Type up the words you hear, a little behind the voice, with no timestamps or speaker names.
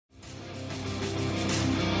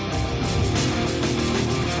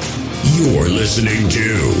You're listening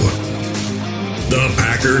to the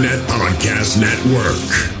Packernet Podcast Network.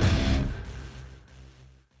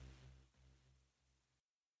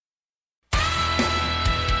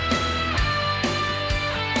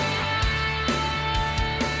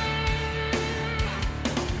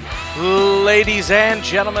 Ladies and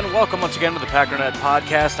gentlemen, welcome once again to the Packernet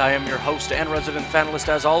Podcast. I am your host and resident fanalist,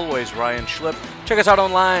 as always, Ryan Schlipp. Check us out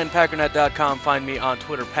online, packernet.com. Find me on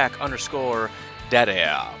Twitter,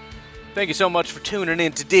 pack_daddy. Thank you so much for tuning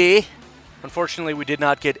in today. Unfortunately, we did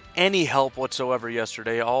not get any help whatsoever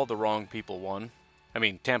yesterday. All the wrong people won. I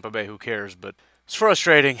mean, Tampa Bay, who cares, but it's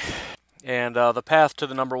frustrating. And the path to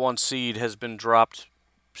the number one seed has been dropped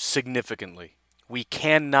significantly. We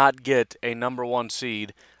cannot get a number one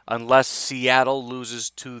seed unless Seattle loses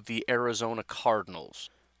to the Arizona Cardinals.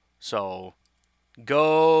 So,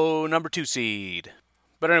 go number two seed.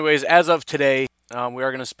 But anyways, as of today, we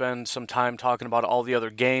are going to spend some time talking about all the other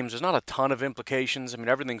games. There's not a ton of implications. I mean,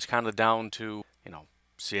 everything's kind of down to,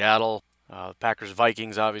 Seattle.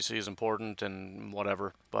 Packers-Vikings obviously is important and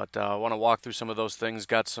whatever. But I want to walk through some of those things.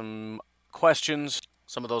 Got some questions.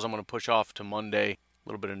 Some of those I'm going to push off to Monday. A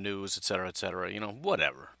little bit of news, etc.,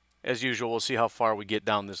 whatever. As usual, we'll see how far we get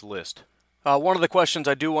down this list. One of the questions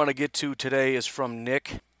I do want to get to today is from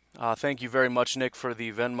Nick. Thank you very much, Nick, for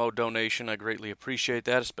the Venmo donation. I greatly appreciate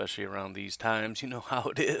that, especially around these times. You know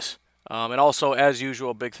how it is. And also, as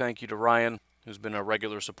usual, a big thank you to Ryan, who's been a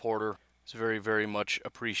regular supporter. It's very, very much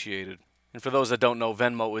appreciated. And for those that don't know,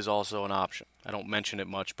 Venmo is also an option. I don't mention it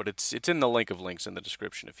much, but it's in the link of links in the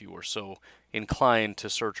description if you were so inclined to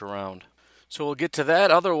search around. So we'll get to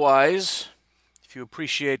that. Otherwise, if you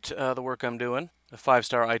appreciate the work I'm doing, a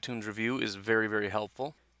 5-star iTunes review is very, very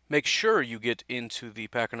helpful. Make sure you get into the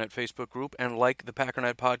Packernet Facebook group and like the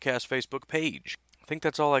Packernet Podcast Facebook page. I think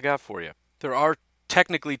that's all I got for you. There are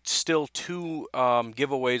technically still two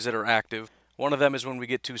giveaways that are active. One of them is when we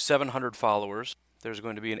get to 700 followers. There's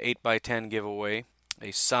going to be an 8x10 giveaway,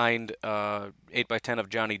 a signed 8x10 of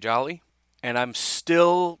Johnny Jolly. And I'm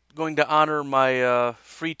still going to honor my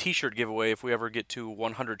free t-shirt giveaway if we ever get to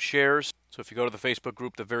 100 shares. So if you go to the Facebook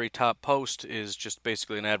group, the very top post is just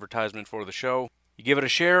basically an advertisement for the show. You give it a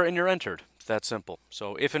share and you're entered. It's that simple.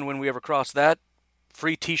 So if and when we ever cross that,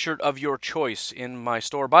 free t-shirt of your choice in my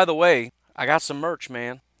store. By the way, I got some merch,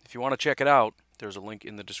 man. If you want to check it out, there's a link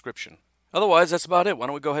in the description. Otherwise, that's about it. Why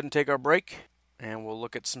don't we go ahead and take our break, and we'll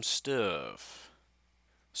look at some stuff.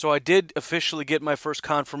 So I did officially get my first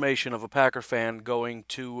confirmation of a Packer fan going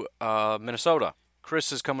to Minnesota.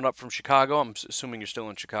 Chris is coming up from Chicago. I'm assuming you're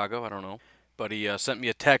still in Chicago. I don't know. But he sent me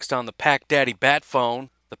a text on the Pack Daddy Bat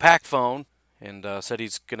phone, the Pack phone, and said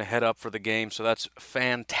he's going to head up for the game. So that's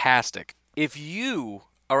fantastic. If you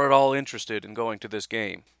are at all interested in going to this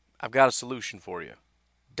game, I've got a solution for you.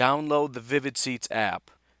 Download the Vivid Seats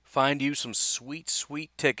app. Find you some sweet,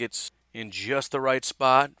 sweet tickets in just the right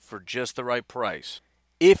spot for just the right price.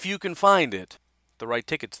 If you can find it, the right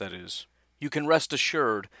tickets that is, you can rest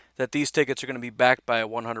assured that these tickets are going to be backed by a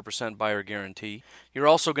 100% buyer guarantee. You're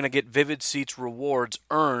also going to get Vivid Seats rewards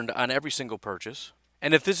earned on every single purchase.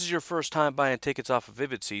 And if this is your first time buying tickets off of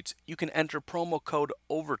Vivid Seats, you can enter promo code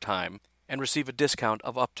OVERTIME and receive a discount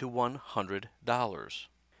of up to $100.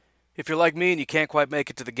 If you're like me and you can't quite make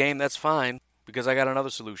it to the game, that's fine, because I got another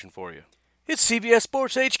solution for you. It's CBS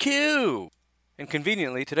Sports HQ! And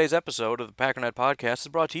conveniently, today's episode of the Packernet Podcast is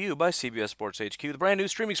brought to you by CBS Sports HQ, the brand new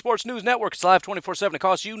streaming sports news network. It's live 24/7. It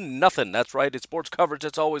costs you nothing. That's right. It's sports coverage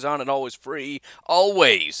that's always on and always free.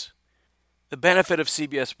 Always. The benefit of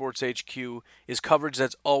CBS Sports HQ is coverage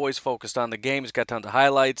that's always focused on the game. It's got tons of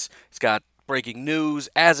highlights. It's got breaking news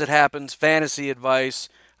as it happens, fantasy advice,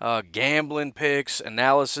 gambling picks,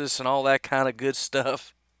 analysis, and all that kind of good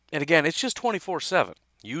stuff. And again, it's just 24/7.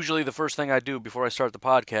 Usually the first thing I do before I start the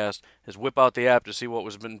podcast is whip out the app to see what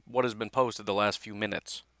has been posted the last few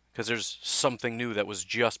minutes. Because there's something new that was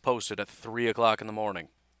just posted at 3 o'clock in the morning.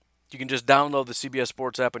 You can just download the CBS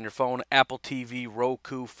Sports app on your phone, Apple TV,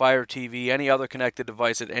 Roku, Fire TV, any other connected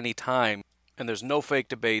device at any time. And there's no fake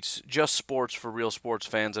debates, just sports for real sports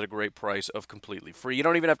fans at a great price of completely free. You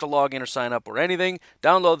don't even have to log in or sign up or anything.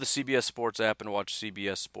 Download the CBS Sports app and watch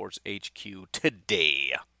CBS Sports HQ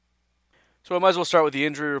today. So I might as well start with the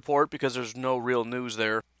injury report because there's no real news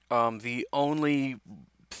there. The only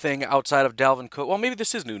thing outside of Dalvin Cook, well, maybe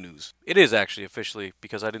this is new news. It is actually officially,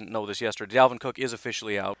 because I didn't know this yesterday. Dalvin Cook is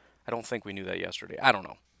officially out. I don't think we knew that yesterday. I don't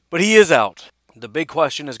know. But he is out. The big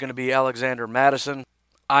question is going to be Alexander Mattison.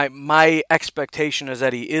 My expectation is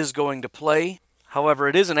that he is going to play. However,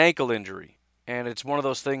 it is an ankle injury. And it's one of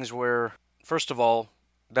those things where, first of all,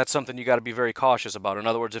 that's something you got to be very cautious about. In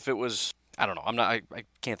other words, if it was, I don't know, I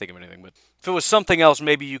can't think of anything, but if it was something else,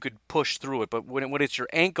 maybe you could push through it. But when it's your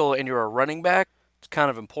ankle and you're a running back, it's kind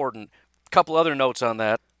of important. A couple other notes on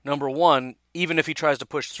that. Number one, even if he tries to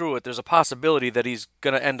push through it, there's a possibility that he's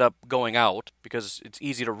going to end up going out because it's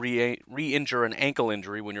easy to re-injure an ankle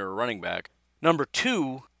injury when you're a running back. Number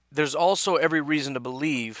two, there's also every reason to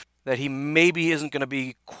believe that he maybe isn't going to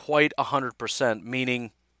be quite 100%,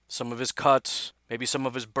 meaning some of his cuts, maybe some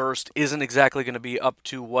of his burst isn't exactly going to be up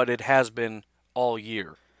to what it has been all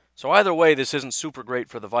year. So either way, this isn't super great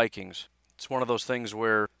for the Vikings. It's one of those things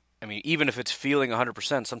where, I mean, even if it's feeling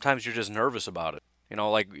 100%, sometimes you're just nervous about it. You know,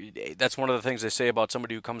 like, that's one of the things they say about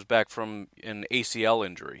somebody who comes back from an ACL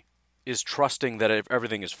injury, is trusting that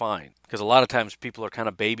everything is fine. Because a lot of times people are kind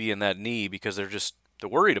of babying that knee because they're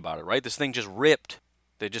worried about it, right? This thing just ripped.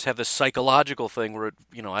 They just have this psychological thing where,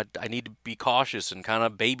 I need to be cautious and kind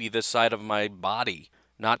of baby this side of my body,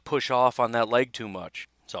 not push off on that leg too much.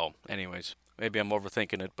 So, anyways, maybe I'm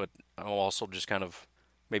overthinking it, but I'm also just kind of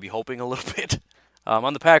maybe hoping a little bit.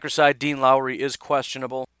 On the Packers side, Dean Lowry is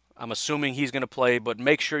questionable. I'm assuming he's going to play, but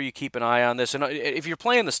make sure you keep an eye on this. And if you're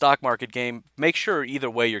playing the stock market game, make sure either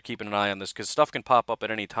way you're keeping an eye on this because stuff can pop up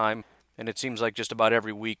at any time. And it seems like just about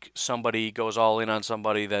every week somebody goes all in on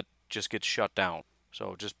somebody that just gets shut down.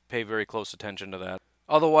 So just pay very close attention to that.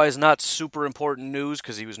 Otherwise, not super important news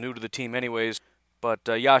because he was new to the team anyways. But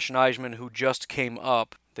Josh Nijman, who just came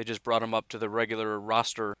up, they just brought him up to the regular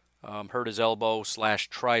roster, hurt his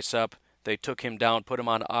elbow/tricep. They took him down, put him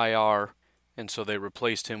on IR, and so they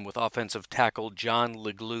replaced him with offensive tackle John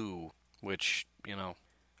LeGlue, which,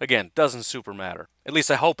 again, doesn't super matter. At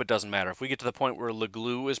least I hope it doesn't matter. If we get to the point where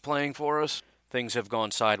LeGlue is playing for us, things have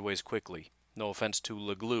gone sideways quickly. No offense to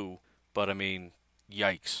LeGlue, but I mean,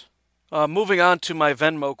 yikes. Moving on to my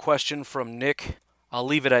Venmo question from Nick. I'll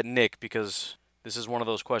leave it at Nick because this is one of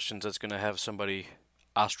those questions that's going to have somebody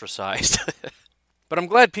ostracized. But I'm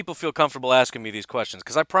glad people feel comfortable asking me these questions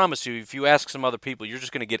because I promise you, if you ask some other people, you're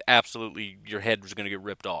just going to get your head is going to get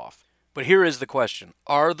ripped off. But here is the question.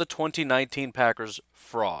 Are the 2019 Packers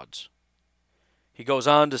frauds? He goes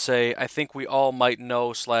on to say, I think we all might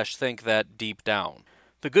know/think that deep down.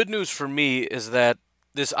 The good news for me is that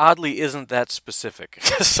this oddly isn't that specific.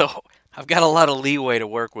 So I've got a lot of leeway to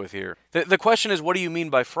work with here. The question is, what do you mean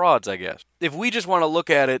by frauds, I guess? If we just want to look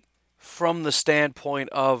at it from the standpoint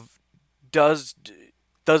of does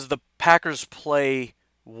the Packers play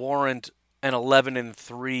warrant an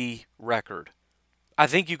 11-3 record? I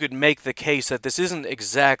think you could make the case that this isn't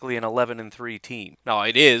exactly an 11-3 team. Now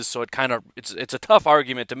it is, so it's a tough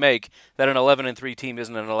argument to make that an 11-3 team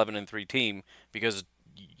isn't an 11-3 team because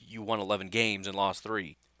you won 11 games and lost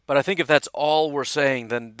 3. But I think if that's all we're saying,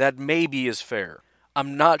 then that maybe is fair.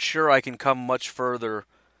 I'm not sure I can come much further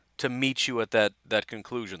to meet you at that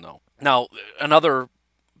conclusion, though. Now, another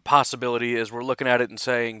possibility is we're looking at it and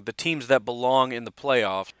saying the teams that belong in the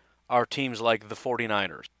playoffs are teams like the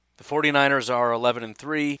 49ers. The 49ers are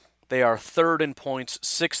 11-3. They are 3rd in points,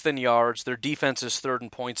 6th in yards. Their defense is 3rd in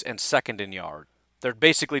points and 2nd in yards. They're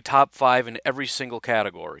basically top 5 in every single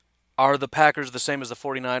category. Are the Packers the same as the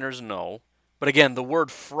 49ers? No. But again, the word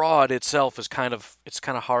fraud itself is kind of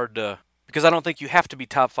hard to, because I don't think you have to be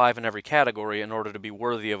top 5 in every category in order to be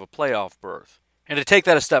worthy of a playoff berth. And to take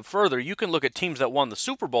that a step further, you can look at teams that won the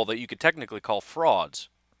Super Bowl that you could technically call frauds.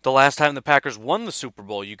 The last time the Packers won the Super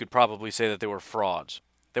Bowl, you could probably say that they were frauds.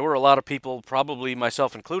 There were a lot of people, probably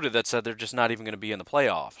myself included, that said they're just not even going to be in the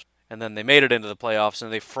playoffs. And then they made it into the playoffs,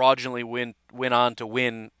 and they fraudulently went on to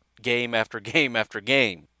win game after game after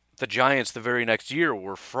game. The Giants the very next year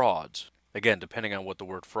were frauds. Again, depending on what the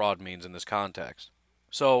word fraud means in this context.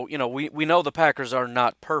 So, we know the Packers are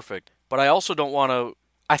not perfect, but I also don't want to...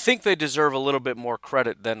 I think they deserve a little bit more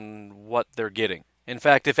credit than what they're getting. In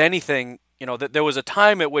fact, if anything, there was a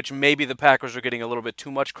time at which maybe the Packers are getting a little bit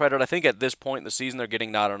too much credit. I think at this point in the season, they're getting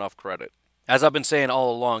not enough credit. As I've been saying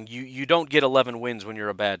all along, you don't get 11 wins when you're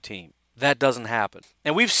a bad team. That doesn't happen.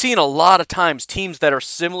 And we've seen a lot of times teams that are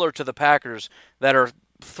similar to the Packers that are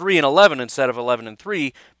 3-11 instead of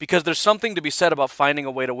 11-3 because there's something to be said about finding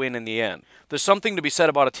a way to win in the end. There's something to be said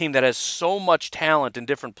about a team that has so much talent in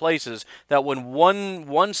different places that when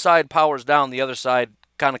one side powers down, the other side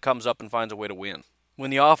kind of comes up and finds a way to win.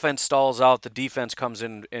 When the offense stalls out, the defense comes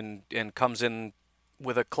in and comes in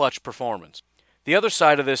with a clutch performance. The other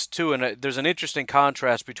side of this, too, and there's an interesting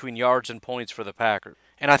contrast between yards and points for the Packers.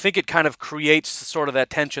 And I think it kind of creates sort of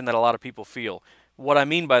that tension that a lot of people feel. What I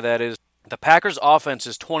mean by that is the Packers' offense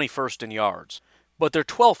is 21st in yards, but they're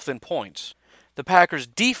 12th in points. The Packers'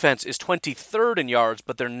 defense is 23rd in yards,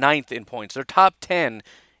 but they're 9th in points. They're top 10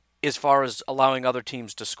 as far as allowing other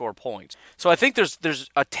teams to score points. So I think there's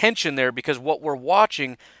a tension there because what we're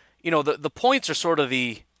watching, the points are sort of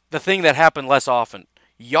the thing that happen less often.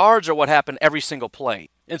 Yards are what happen every single play.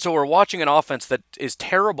 And so we're watching an offense that is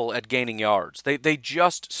terrible at gaining yards. They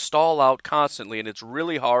just stall out constantly, and it's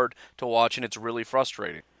really hard to watch, and it's really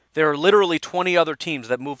frustrating. There are literally 20 other teams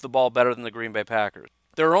that move the ball better than the Green Bay Packers.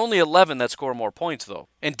 There are only 11 that score more points, though.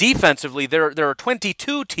 And defensively, there are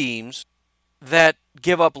 22 teams that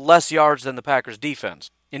give up less yards than the Packers'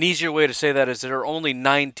 defense. An easier way to say that is there are only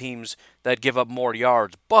 9 teams that give up more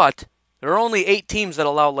yards, but there are only 8 teams that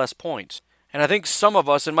allow less points. And I think some of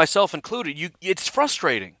us, and myself included, it's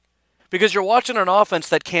frustrating because you're watching an offense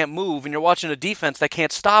that can't move and you're watching a defense that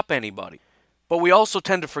can't stop anybody. But we also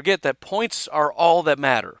tend to forget that points are all that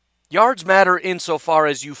matter. Yards matter insofar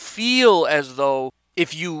as you feel as though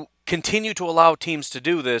if you continue to allow teams to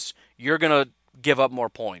do this, you're going to give up more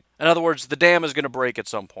points. In other words, the dam is going to break at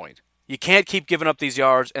some point. You can't keep giving up these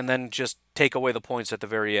yards and then just take away the points at the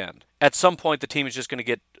very end. At some point, the team is just going to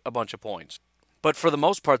get a bunch of points. But for the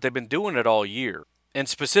most part, they've been doing it all year. And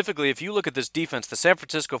specifically, if you look at this defense, the San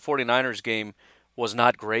Francisco 49ers game was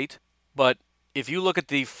not great. But if you look at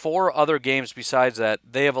the 4 other games besides that,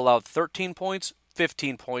 they have allowed 13 points,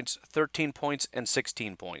 15 points, 13 points, and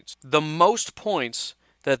 16 points. The most points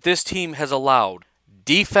that this team has allowed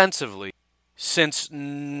defensively since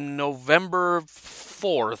November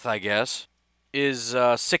 4th, I guess, is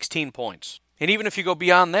 16 points. And even if you go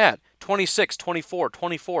beyond that, 26, 24,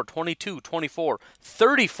 24, 22, 24,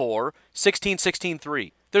 34, 16, 16,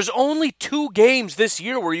 3. There's only 2 games this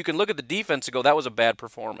year where you can look at the defense and go, that was a bad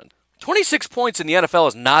performance. 26 points in the NFL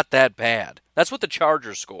is not that bad. That's what the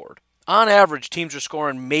Chargers scored. On average, teams are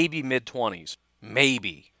scoring maybe mid-20s.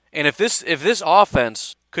 Maybe. And if this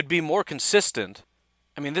offense could be more consistent,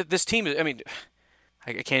 this team,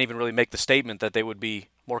 I can't even really make the statement that they would be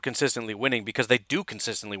more consistently winning because they do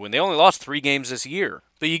consistently win. They only lost 3 games this year.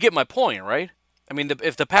 But you get my point, right?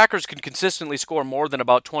 If the Packers can consistently score more than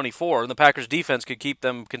about 24 and the Packers defense could keep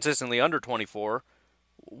them consistently under 24,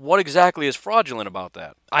 what exactly is fraudulent about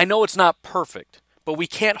that? I know it's not perfect, but we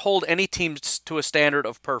can't hold any teams to a standard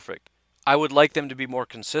of perfect. I would like them to be more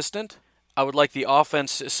consistent. I would like the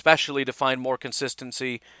offense especially to find more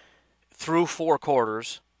consistency through 4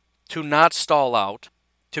 quarters, to not stall out,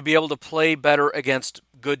 to be able to play better against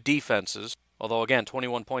good defenses. Although, again,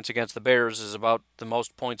 21 points against the Bears is about the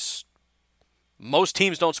most points. Most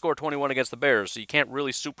teams don't score 21 against the Bears, so you can't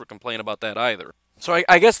really super complain about that either. So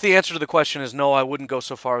I guess the answer to the question is no, I wouldn't go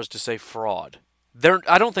so far as to say fraud.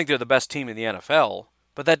 I don't think they're the best team in the NFL,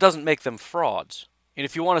 but that doesn't make them frauds. And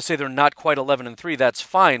if you want to say they're not quite 11-3, that's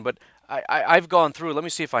fine, but I've gone through, let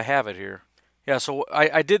me see if I have it here. Yeah, so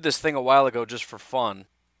I did this thing a while ago just for fun,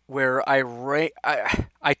 where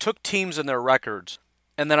I took teams and their records,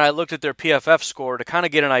 and then I looked at their PFF score to kind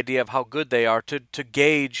of get an idea of how good they are, to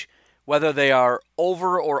gauge whether they are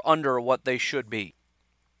over or under what they should be.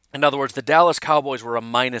 In other words, the Dallas Cowboys were a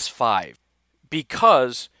 -5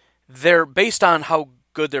 because they're based on how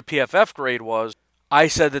good their PFF grade was. I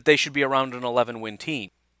said that they should be around an 11-win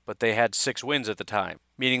team, but they had 6 wins at the time,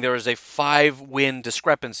 meaning there is a 5-win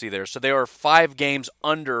discrepancy there. So they are 5 games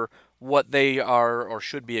under what they are or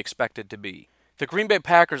should be expected to be. The Green Bay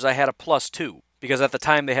Packers, I had a +2 because at the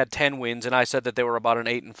time they had 10 wins, and I said that they were about an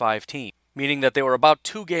 8-5 team, meaning that they were about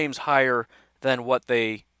 2 games higher than what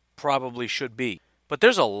they probably should be. But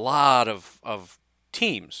there's a lot of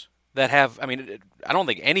teams that have, I don't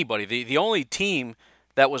think anybody, the only team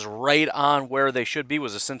that was right on where they should be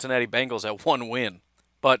was the Cincinnati Bengals at 1 win.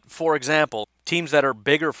 But, for example, teams that are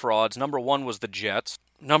bigger frauds, number 1 was the Jets,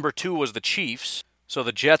 number 2 was the Chiefs. So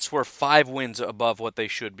the Jets were 5 wins above what they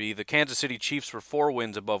should be. The Kansas City Chiefs were 4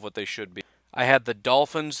 wins above what they should be. I had the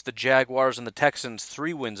Dolphins, the Jaguars, and the Texans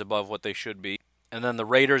 3 wins above what they should be. And then the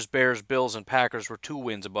Raiders, Bears, Bills, and Packers were 2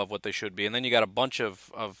 wins above what they should be. And then you got a bunch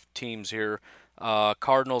of teams here.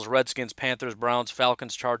 Cardinals, Redskins, Panthers, Browns,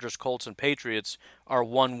 Falcons, Chargers, Colts, and Patriots are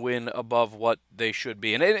 1 win above what they should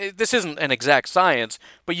be. And this isn't an exact science,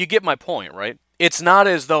 but you get my point, right? It's not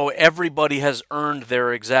as though everybody has earned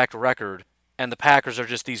their exact record and the Packers are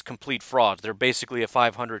just these complete frauds. They're basically a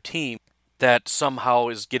 500 team that somehow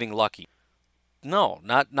is getting lucky. No,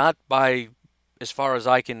 not by as far as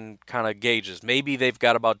I can kind of gauge this. Maybe they've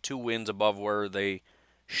got about 2 wins above where they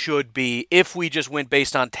should be if we just went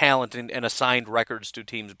based on talent and assigned records to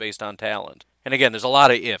teams based on talent. And again, there's a lot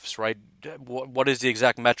of ifs, right? What is the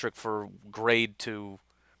exact metric for grade to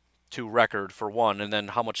record for one? And then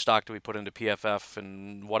how much stock do we put into PFF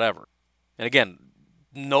and whatever? And again,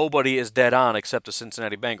 nobody is dead on except the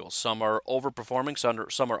Cincinnati Bengals. Some are overperforming,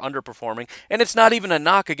 some are underperforming, and it's not even a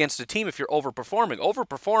knock against a team if you're overperforming.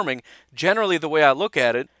 Overperforming, generally the way I look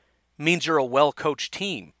at it, means you're a well-coached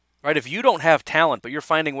team, right? If you don't have talent, but you're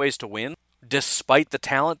finding ways to win despite the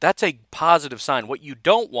talent, that's a positive sign. What you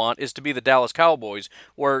don't want is to be the Dallas Cowboys,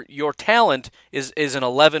 where your talent is an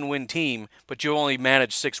 11-win team, but you only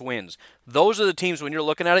manage 6 wins. Those are the teams, when you're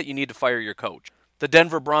looking at it, you need to fire your coach. The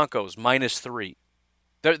Denver Broncos, -3.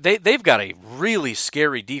 They've got a really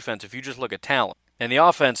scary defense if you just look at talent. And the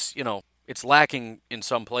offense, it's lacking in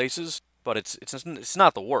some places, but it's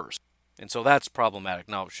not the worst. And so that's problematic.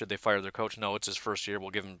 Now, should they fire their coach? No, it's his first year. We'll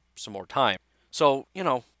give him some more time. So,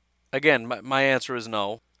 again, my answer is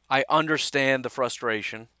no. I understand the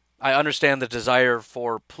frustration. I understand the desire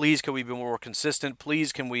for, please, can we be more consistent?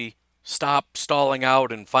 Please, can we stop stalling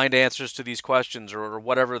out and find answers to these questions or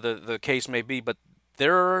whatever the case may be? But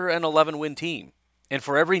they're an 11-win team. And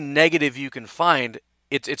for every negative you can find,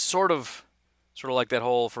 it's sort of like that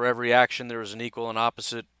whole for every action there is an equal and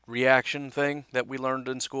opposite reaction thing that we learned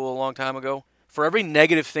in school a long time ago. For every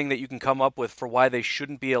negative thing that you can come up with for why they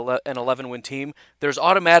shouldn't be an 11-win team, there's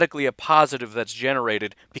automatically a positive that's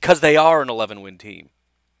generated because they are an 11-win team.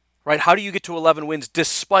 Right? How do you get to 11 wins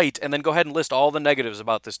despite, and then go ahead and list all the negatives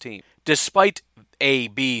about this team. Despite A,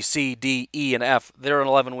 B, C, D, E, and F, they're an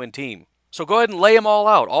 11-win team. So go ahead and lay them all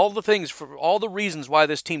out. All the things, for all the reasons why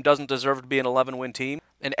this team doesn't deserve to be an 11-win team.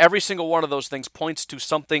 And every single one of those things points to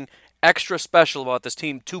something extra special about this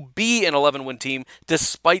team to be an 11-win team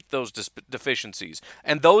despite those deficiencies.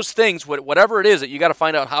 And those things, whatever it is that you got to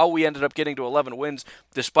find out how we ended up getting to 11 wins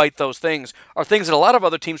despite those things, are things that a lot of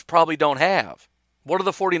other teams probably don't have. What are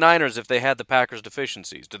the 49ers if they had the Packers'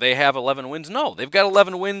 deficiencies? Do they have 11 wins? No. They've got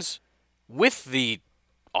 11 wins with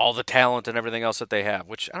all the talent and everything else that they have,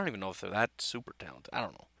 which I don't even know if they're that super talented. I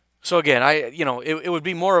don't know. So again, it would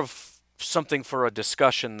be more of something for a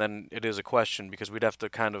discussion than it is a question, because we'd have to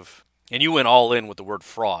kind of, and you went all in with the word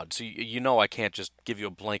fraud, so I can't just give you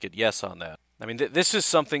a blanket yes on that. I mean, this is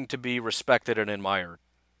something to be respected and admired.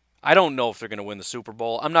 I don't know if they're going to win the Super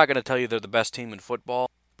Bowl. I'm not going to tell you they're the best team in football,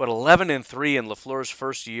 but 11-3 in LaFleur's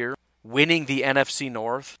first year, winning the NFC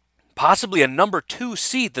North, possibly a number 2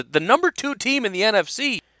 seed, the number 2 team in the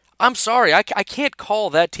NFC. I'm sorry, I can't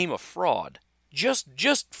call that team a fraud.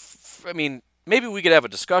 I mean, maybe we could have a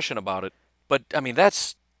discussion about it, but I mean,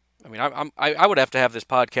 I would have to have this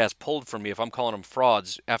podcast pulled from me if I'm calling them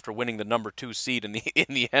frauds after winning the number 2 seed in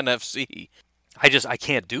the NFC. I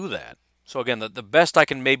can't do that. So again, the best I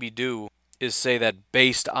can maybe do is say that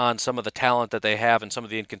based on some of the talent that they have and some of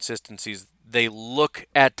the inconsistencies, they look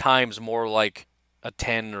at times more like a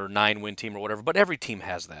 10 or 9 win team or whatever, but every team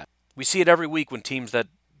has that. We see it every week when teams that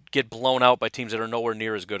get blown out by teams that are nowhere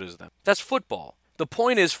near as good as them. That's football. The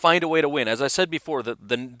point is, find a way to win. As I said before,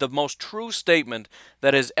 the most true statement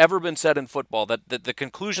that has ever been said in football, that the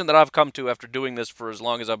conclusion that I've come to after doing this for as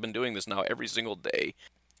long as I've been doing this now every single day,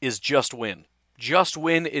 is just win. Just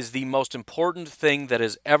win is the most important thing that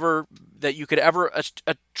you could ever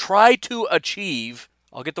try to achieve.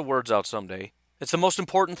 I'll get the words out someday. It's the most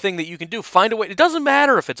important thing that you can do. Find a way. It doesn't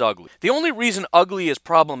matter if it's ugly. The only reason ugly is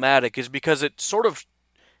problematic is because it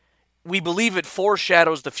we believe it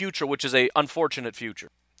foreshadows the future, which is an unfortunate future.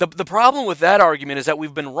 The problem with that argument is that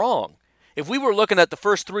we've been wrong. If we were looking at the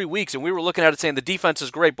first 3 weeks and we were looking at it saying the defense is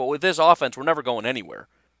great, but with this offense, we're never going anywhere.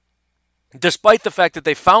 Despite the fact that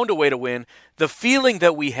they found a way to win, the feeling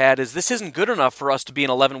that we had is this isn't good enough for us to be an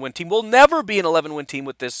 11-win team. We'll never be an 11-win team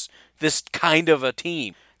with this kind of a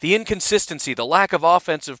team. The inconsistency, the lack of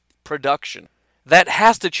offensive production, that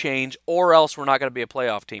has to change, or else we're not going to be a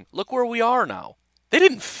playoff team. Look where we are now. They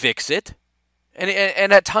didn't fix it. And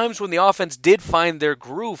at times when the offense did find their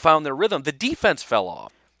groove, found their rhythm, the defense fell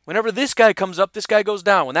off. Whenever this guy comes up, this guy goes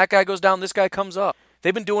down. When that guy goes down, this guy comes up.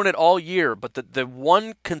 They've been doing it all year, but the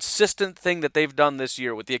one consistent thing that they've done this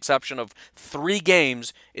year, with the exception of 3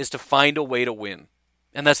 games, is to find a way to win.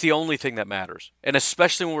 And that's the only thing that matters. And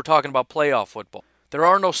especially when we're talking about playoff football. There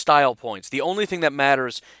are no style points. The only thing that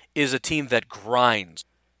matters is a team that grinds,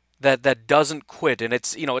 that doesn't quit. And it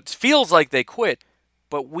feels like they quit,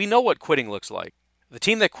 but we know what quitting looks like. The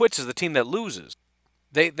team that quits is the team that loses.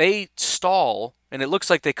 They stall, and it looks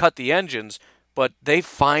like they cut the engines, but they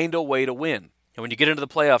find a way to win. And when you get into the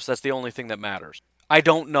playoffs, that's the only thing that matters. I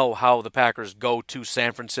don't know how the Packers go to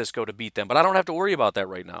San Francisco to beat them, but I don't have to worry about that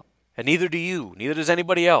right now. And neither do you. Neither does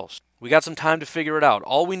anybody else. We got some time to figure it out.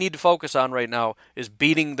 All we need to focus on right now is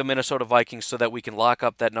beating the Minnesota Vikings so that we can lock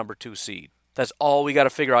up that number 2 seed. That's all we got to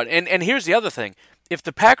figure out. And here's the other thing. If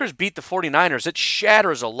the Packers beat the 49ers, it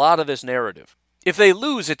shatters a lot of this narrative. If they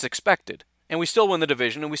lose, it's expected. and we still win the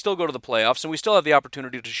division, and we still go to the playoffs, and we still have the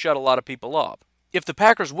opportunity to shut a lot of people up. If the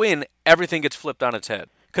Packers win, everything gets flipped on its head,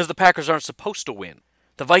 because the Packers aren't supposed to win.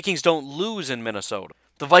 The Vikings don't lose in Minnesota.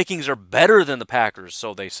 The Vikings are better than the Packers,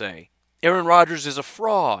 so they say. Aaron Rodgers is a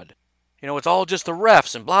fraud. It's all just the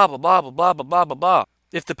refs and blah, blah, blah, blah, blah, blah, blah, blah.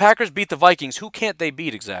 If the Packers beat the Vikings, who can't they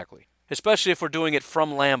beat exactly? Especially if we're doing it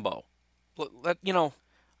from Lambeau.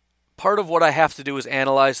 Part of what I have to do is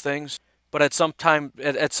analyze things, but at some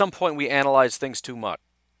point we analyze things too much.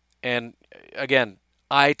 And again,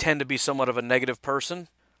 I tend to be somewhat of a negative person.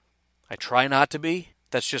 I try not to be.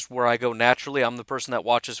 That's just where I go naturally. I'm the person that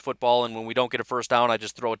watches football, and when we don't get a first down, I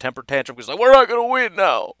just throw a temper tantrum because we're not going to win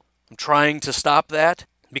now. I'm trying to stop that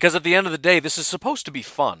because at the end of the day, this is supposed to be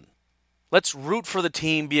fun. Let's root for the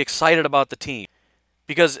team, be excited about the team.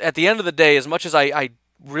 Because at the end of the day, as much as I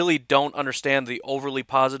really don't understand the overly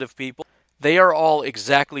positive people, they are all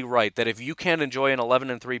exactly right that if you can't enjoy an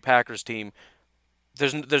 11-3 Packers team,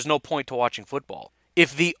 there's no point to watching football.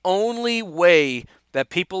 If the only way that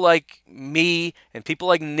people like me and people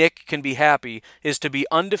like Nick can be happy is to be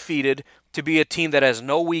undefeated, to be a team that has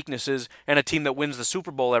no weaknesses, and a team that wins the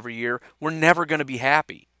Super Bowl every year, we're never going to be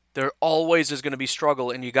happy. There always is going to be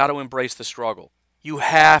struggle, and you got to embrace the struggle. You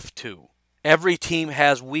have to. Every team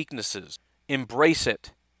has weaknesses. Embrace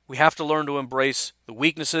it. We have to learn to embrace the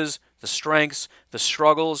weaknesses, the strengths, the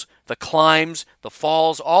struggles, the climbs, the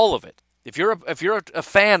falls, all of it. If you're a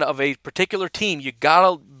fan of a particular team, you got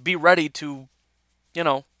to be ready to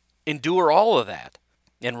endure all of that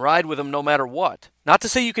and ride with them no matter what. Not to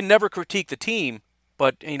say you can never critique the team,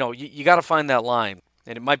 but, you got to find that line.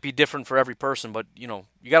 And it might be different for every person, but, you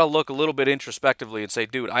got to look a little bit introspectively and say,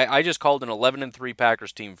 dude, I just called an 11-3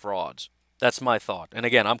 Packers team frauds. That's my thought. And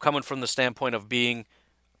again, I'm coming from the standpoint of being,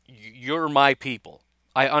 you're my people.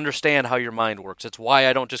 I understand how your mind works. It's why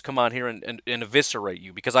I don't just come on here and eviscerate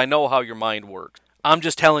you, because I know how your mind works. I'm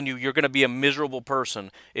just telling you, you're going to be a miserable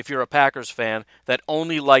person if you're a Packers fan that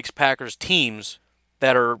only likes Packers teams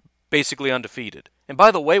that are basically undefeated. And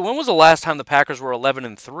by the way, when was the last time the Packers were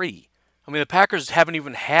 11-3? I mean, the Packers haven't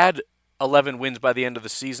even had 11 wins by the end of the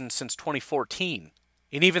season since 2014.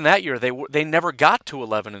 And even that year, they never got to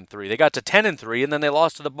 11-3. They got to 10-3, and then they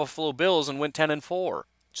lost to the Buffalo Bills and went 10-4.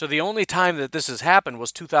 So the only time that this has happened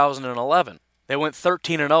was 2011. They went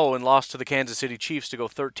 13-0 and lost to the Kansas City Chiefs to go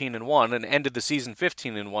 13-1 and ended the season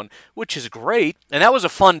 15-1, which is great. And that was a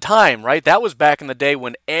fun time, right? That was back in the day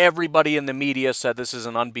when everybody in the media said this is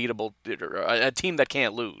an unbeatable, a team that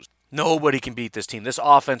can't lose. Nobody can beat this team. This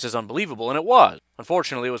offense is unbelievable, and it was.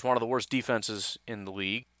 Unfortunately, it was one of the worst defenses in the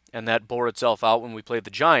league, and that bore itself out when we played the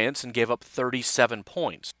Giants and gave up 37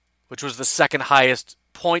 points, which was the second highest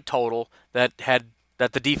point total that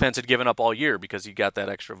the defense had given up all year because you got that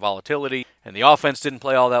extra volatility, and the offense didn't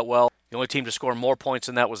play all that well. The only team to score more points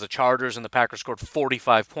than that was the Chargers, and the Packers scored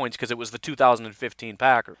 45 points because it was the 2015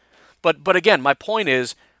 Packers. But again, my point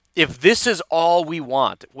is, if this is all we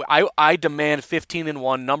want, I demand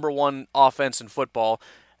 15-1, number one offense in football,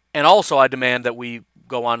 and also I demand that we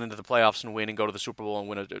go on into the playoffs and win and go to the Super Bowl and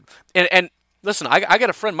win it. And listen, I got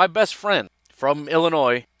a friend, my best friend from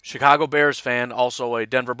Illinois, Chicago Bears fan, also a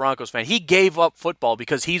Denver Broncos fan. He gave up football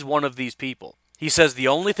because he's one of these people. He says the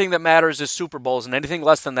only thing that matters is Super Bowls, and anything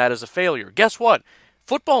less than that is a failure. Guess what?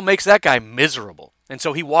 Football makes that guy miserable. And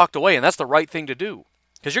so he walked away, and that's the right thing to do.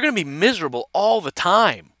 Because you're going to be miserable all the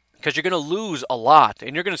time. Because you're going to lose a lot,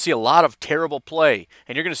 and you're going to see a lot of terrible play,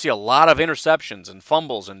 and you're going to see a lot of interceptions and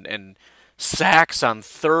fumbles and sacks on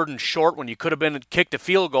 3rd and short when you could have been kicked a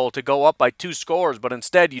field goal to go up by 2 scores, but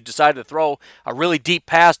instead you decided to throw a really deep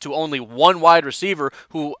pass to only one wide receiver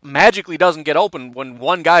who magically doesn't get open when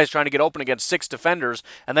one guy is trying to get open against 6 defenders,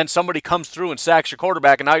 and then somebody comes through and sacks your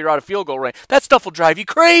quarterback, and now you're out of field goal range. That stuff will drive you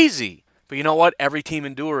crazy. But you know what? Every team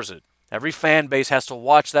endures it. Every fan base has to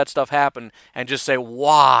watch that stuff happen and just say,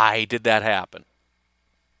 why did that happen?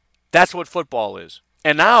 That's what football is.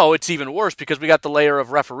 And now it's even worse because we got the layer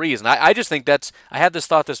of referees. And I just think I had this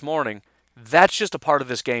thought this morning, that's just a part of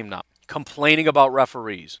this game now. Complaining about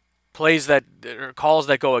referees. Calls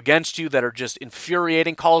that go against you that are just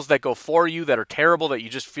infuriating. Calls that go for you that are terrible, that you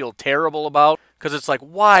just feel terrible about. Because it's like,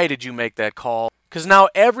 why did you make that call? Because now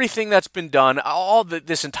everything that's been done,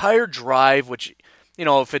 this entire drive, which...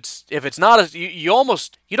 if it's not you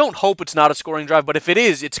don't hope it's not a scoring drive, but if it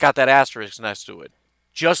is, it's got that asterisk next to it.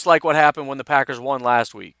 Just like what happened when the Packers won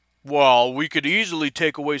last week. Well, we could easily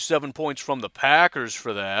take away 7 points from the Packers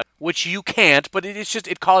for that, which you can't, but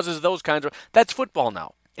it causes those kinds of... That's football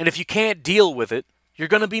now. And if you can't deal with it, you're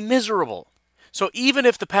going to be miserable. So even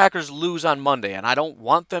if the Packers lose on Monday, and I don't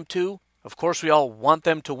want them to, of course we all want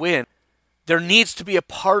them to win, there needs to be a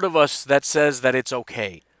part of us that says that it's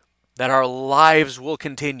okay. that our lives will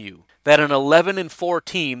continue, that an 11-4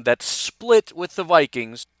 team that split with the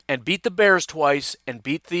Vikings and beat the Bears twice and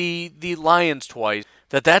beat the Lions twice,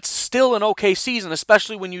 that's still an okay season,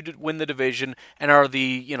 especially when you win the division and are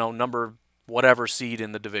the, number whatever seed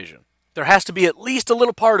in the division. There has to be at least a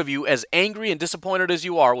little part of you, as angry and disappointed as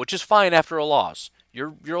you are, which is fine after a loss.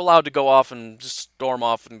 You're allowed to go off and just storm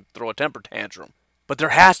off and throw a temper tantrum. But there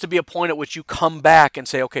has to be a point at which you come back and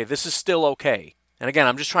say, okay, this is still okay. And again,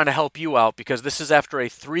 I'm just trying to help you out because this is after a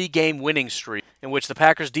 3-game winning streak in which the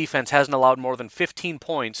Packers defense hasn't allowed more than 15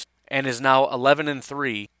 points and is now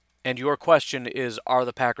 11-3. And your question is, are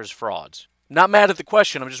the Packers frauds? Not mad at the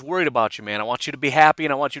question. I'm just worried about you, man. I want you to be happy,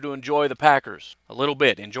 and I want you to enjoy the Packers a little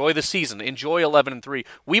bit. Enjoy the season. Enjoy 11-3.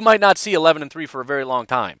 We might not see 11-3 for a very long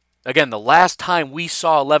time. Again, the last time we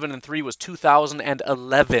saw 11-3 was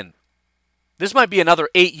 2011. This might be another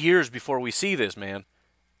 8 years before we see this, man.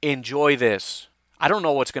 Enjoy this. I don't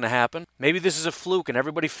know what's going to happen. Maybe this is a fluke, and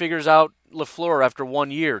everybody figures out LaFleur after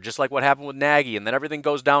 1 year, just like what happened with Nagy, and then everything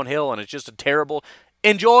goes downhill, and it's just a terrible...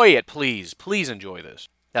 Enjoy it, please. Please enjoy this.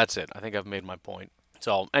 That's it. I think I've made my point.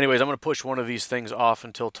 So, anyways, I'm going to push one of these things off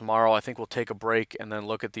until tomorrow. I think we'll take a break and then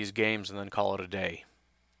look at these games and then call it a day.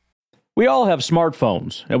 We all have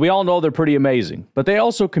smartphones, and we all know they're pretty amazing, but they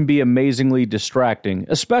also can be amazingly distracting,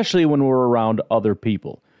 especially when we're around other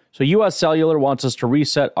people. So US Cellular wants us to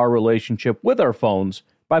reset our relationship with our phones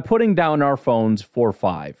by putting down our phones for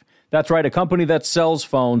 $5. That's right, a company that sells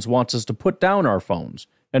phones wants us to put down our phones.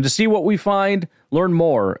 And to see what we find, learn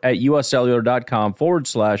more at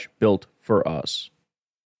uscellular.com/built for us.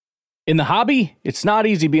 In the hobby, it's not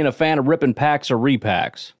easy being a fan of ripping packs or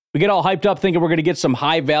repacks. We get all hyped up thinking we're going to get some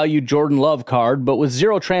high-value Jordan Love card, but with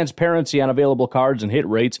zero transparency on available cards and hit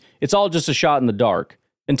rates, it's all just a shot in the dark.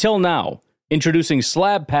 Until now, introducing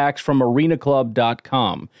slab packs from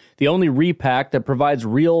arenaclub.com, the only repack that provides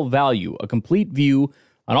real value, a complete view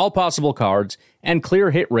on all possible cards, and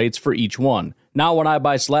clear hit rates for each one. Now when I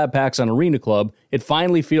buy slab packs on Arena Club, it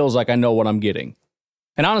finally feels like I know what I'm getting.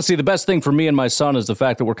 And honestly, the best thing for me and my son is the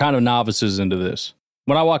fact that we're kind of novices into this.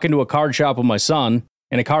 When I walk into a card shop with my son,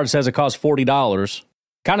 and a card says it costs $40,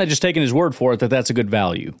 kind of just taking his word for it that that's a good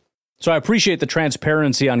value. So I appreciate the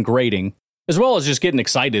transparency on grading, as well as just getting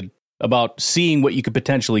excited about seeing what you could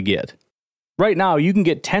potentially get. Right now, you can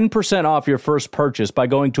get 10% off your first purchase by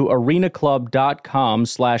going to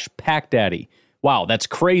arenaclub.com/packdaddy. Wow, that's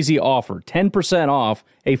crazy offer. 10% off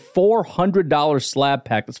a $400 slab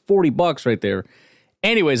pack. That's $40 right there.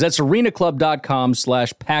 Anyways, that's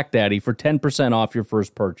arenaclub.com/packdaddy for 10% off your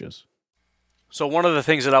first purchase. So one of the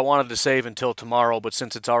things that I wanted to save until tomorrow, but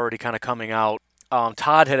since it's already kind of coming out,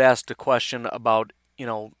 Todd had asked a question about,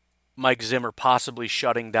 Mike Zimmer possibly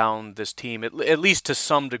shutting down this team, at least to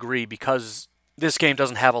some degree, because this game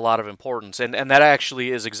doesn't have a lot of importance. And that actually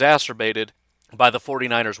is exacerbated by the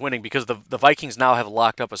 49ers winning because the Vikings now have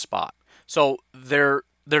locked up a spot. So they're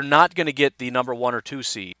not going to get the number 1 or 2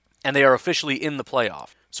 seed, and they are officially in the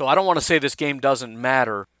playoff. So I don't want to say this game doesn't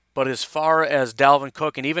matter, but as far as Dalvin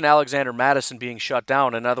Cook and even Alexander Mattison being shut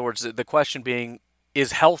down, in other words, the question being,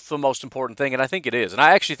 is health the most important thing? And I think it is. And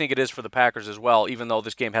I actually think it is for the Packers as well, even though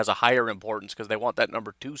this game has a higher importance because they want that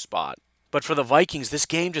number 2 spot. But for the Vikings, this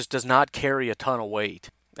game just does not carry a ton of weight.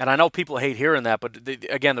 And I know people hate hearing that, but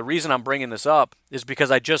again, the reason I'm bringing this up is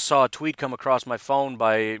because I just saw a tweet come across my phone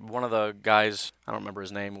by one of the guys, I don't remember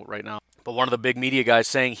his name right now, but one of the big media guys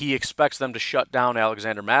saying he expects them to shut down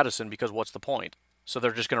Alexander Mattison because what's the point? So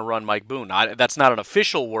they're just going to run Mike Boone. That's not an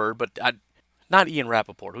official word, but not Ian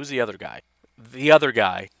Rappaport. Who's the other guy? The other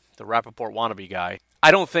guy, the Rappaport wannabe guy.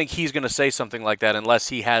 I don't think he's going to say something like that unless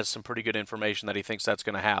he has some pretty good information that he thinks that's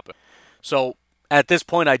going to happen. So at this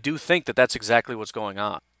point, I do think that that's exactly what's going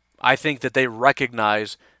on. I think that they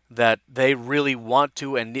recognize that they really want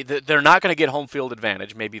to, and they're not going to get home field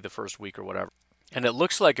advantage, maybe the first week or whatever. And it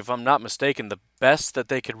looks like, if I'm not mistaken, the best that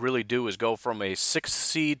they could really do is go from a 6th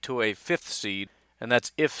seed to a 5th seed, and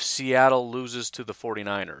that's if Seattle loses to the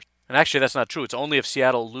 49ers. And actually, that's not true. It's only if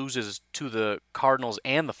Seattle loses to the Cardinals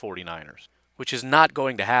and the 49ers, which is not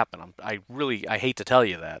going to happen. I hate to tell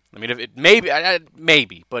you that. I mean, if it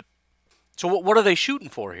maybe, but so what are they shooting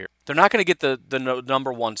for here? They're not going to get the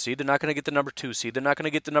number 1 seed. They're not going to get the number 2 seed. They're not going to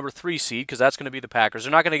get the number 3 seed because that's going to be the Packers.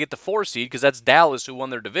 They're not going to get the 4 seed because that's Dallas, who won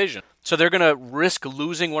their division. So they're going to risk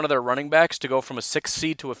losing one of their running backs to go from a 6th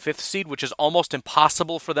seed to a 5th seed, which is almost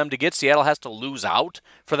impossible for them to get. Seattle has to lose out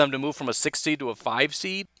for them to move from a 6th seed to a 5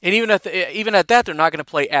 seed. And even at that, they're not going to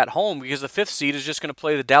play at home because the 5th seed is just going to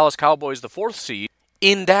play the Dallas Cowboys, the 4th seed,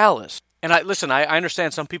 in Dallas. And I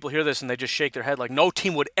understand some people hear this and they just shake their head like no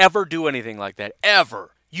team would ever do anything like that,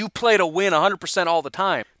 ever. You play to win 100% all the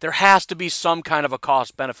time. There has to be some kind of a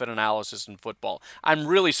cost-benefit analysis in football. I'm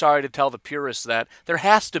really sorry to tell the purists that. There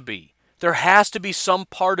has to be. There has to be some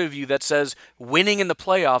part of you that says winning in the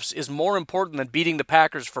playoffs is more important than beating the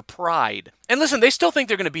Packers for pride. And listen, they still think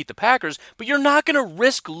they're going to beat the Packers, but you're not going to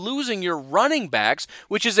risk losing your running backs,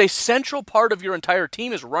 which is a central part of your entire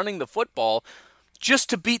team is running the football, just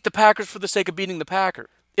to beat the Packers for the sake of beating the Packers.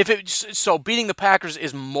 So beating the Packers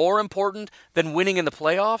is more important than winning in the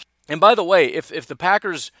playoffs. And by the way, if the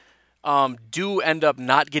Packers do end up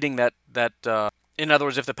not getting that in other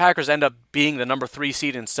words, if the Packers end up being the number 3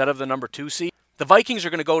 seed instead of the number 2 seed, the Vikings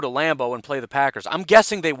are going to go to Lambeau and play the Packers. I'm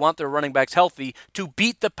guessing they want their running backs healthy to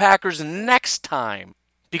beat the Packers next time,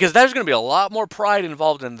 because there's going to be a lot more pride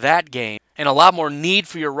involved in that game and a lot more need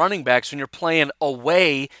for your running backs when you're playing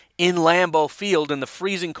away in Lambeau Field in the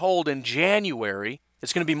freezing cold in January.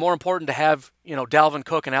 It's going to be more important to have, Dalvin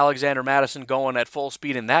Cook and Alexander Mattison going at full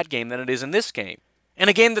speed in that game than it is in this game. And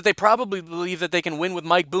a game that they probably believe that they can win with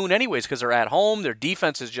Mike Boone anyways, because they're at home. Their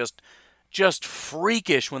defense is just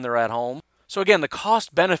freakish when they're at home. So again, the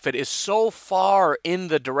cost-benefit is so far in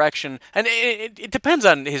the direction, and it depends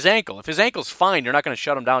on his ankle. If his ankle's fine, you're not going to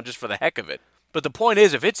shut him down just for the heck of it. But the point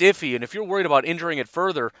is, if it's iffy, and if you're worried about injuring it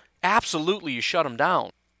further, absolutely you shut him down.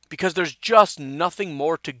 Because there's just nothing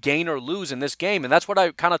more to gain or lose in this game. And that's what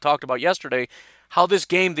I kind of talked about yesterday, how this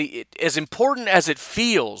game, as important as it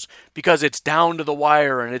feels, because it's down to the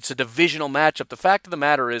wire and it's a divisional matchup, the fact of the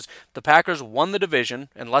matter is the Packers won the division,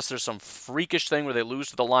 unless there's some freakish thing where they lose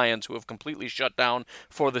to the Lions, who have completely shut down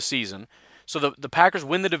for the season. So the Packers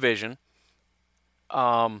win the division.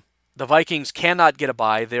 The Vikings cannot get a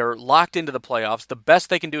bye. They're locked into the playoffs. The best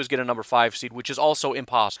they can do is get a number 5 seed, which is also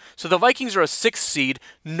impossible. So the Vikings are a 6th seed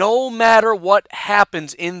no matter what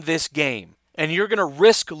happens in this game. And you're going to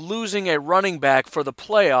risk losing a running back for the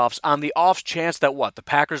playoffs on the off chance that the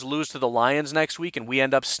Packers lose to the Lions next week and we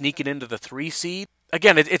end up sneaking into the 3 seed?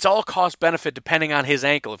 Again, it's all cost-benefit depending on his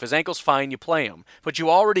ankle. If his ankle's fine, you play him. But you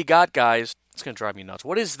already got guys. It's going to drive me nuts.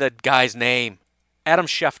 What is that guy's name? Adam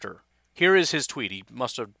Schefter. Here is his tweet. He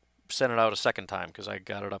must have sent it out a second time because I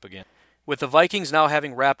got it up again. With the Vikings now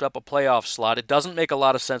having wrapped up a playoff slot, it doesn't make a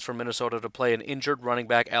lot of sense for Minnesota to play an injured running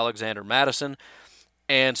back, Alexander Mattison.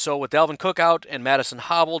 And so with Dalvin Cook out and Mattison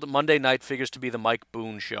hobbled, Monday night figures to be the Mike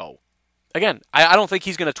Boone show. Again, I don't think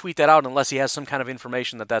he's going to tweet that out unless he has some kind of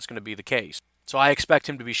information that that's going to be the case. So I expect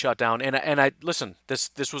him to be shut down. And I listen,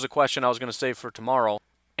 this was a question I was going to save for tomorrow,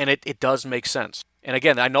 and it does make sense. And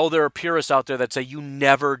again, I know there are purists out there that say you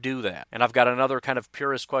never do that. And I've got another kind of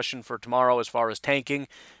purist question for tomorrow as far as tanking,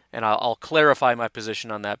 and I'll clarify my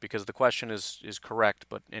position on that because the question is correct.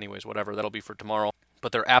 But anyways, whatever, that'll be for tomorrow.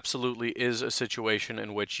 But there absolutely is a situation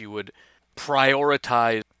in which you would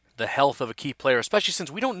prioritize the health of a key player, especially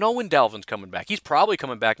since we don't know when Dalvin's coming back. He's probably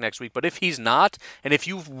coming back next week, but if he's not, and if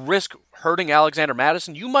you risk hurting Alexander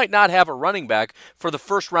Mattison, you might not have a running back for the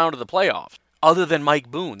first round of the playoffs. Other than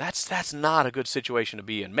Mike Boone. That's not a good situation to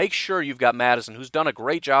be in. Make sure you've got Mattison, who's done a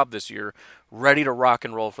great job this year, ready to rock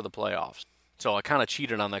and roll for the playoffs. So I kind of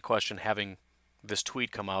cheated on that question having this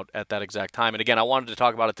tweet come out at that exact time. And again, I wanted to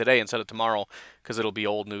talk about it today instead of tomorrow because it'll be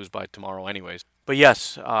old news by tomorrow anyways. But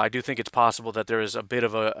yes, I do think it's possible that there is a bit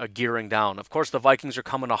of a gearing down. Of course, the Vikings are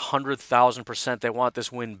coming 100,000%. They want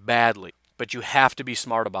this win badly. But you have to be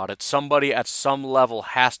smart about it. Somebody at some level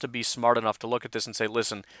has to be smart enough to look at this and say,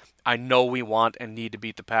 listen, I know we want and need to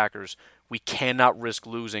beat the Packers. We cannot risk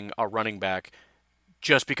losing our running back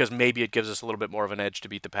just because maybe it gives us a little bit more of an edge to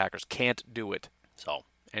beat the Packers. Can't do it. So,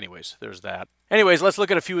 anyways, there's that. Anyways, let's look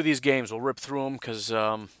at a few of these games. We'll rip through them because,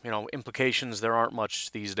 implications, there aren't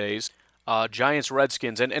much these days.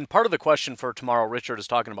 Giants-Redskins. And part of the question for tomorrow, Richard is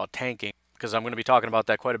talking about tanking, because I'm going to be talking about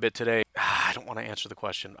that quite a bit today. I don't want to answer the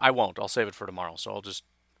question. I won't. I'll save it for tomorrow. So I'll just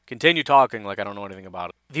continue talking like I don't know anything about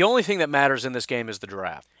it. The only thing that matters in this game is the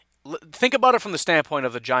draft. Think about it from the standpoint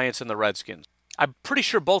of the Giants and the Redskins. I'm pretty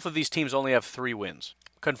sure both of these teams only have 3 wins.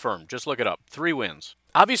 Confirmed. Just look it up. 3 wins.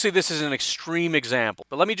 Obviously, this is an extreme example,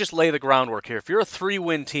 but let me just lay the groundwork here. If you're a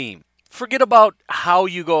 3-win team, forget about how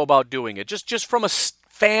you go about doing it. Just from a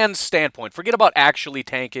fan standpoint, forget about actually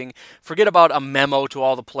tanking. Forget about a memo to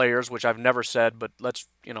all the players, which I've never said, but let's,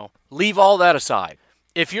 leave all that aside.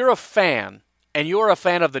 If you're a fan, and you're a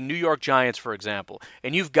fan of the New York Giants, for example,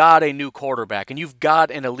 and you've got a new quarterback, and you've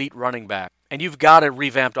got an elite running back, and you've got a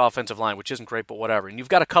revamped offensive line, which isn't great, but whatever, and you've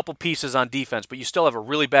got a couple pieces on defense, but you still have a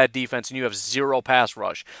really bad defense, and you have 0 pass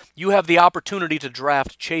rush, you have the opportunity to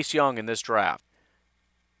draft Chase Young in this draft.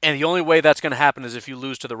 And the only way that's going to happen is if you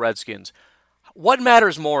lose to the Redskins. What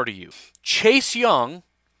matters more to you? Chase Young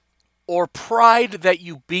or pride that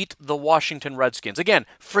you beat the Washington Redskins? Again,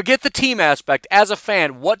 forget the team aspect. As a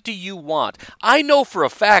fan, what do you want? I know for a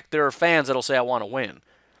fact there are fans that'll say, I want to win.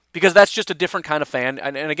 Because that's just a different kind of fan.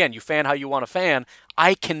 And again, you fan how you want to fan.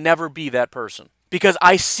 I can never be that person. Because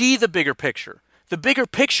I see the bigger picture. The bigger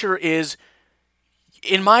picture is,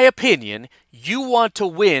 in my opinion, you want to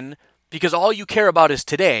win because all you care about is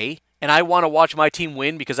today, and I want to watch my team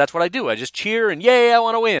win because that's what I do. I just cheer and yay, I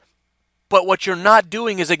want to win. But what you're not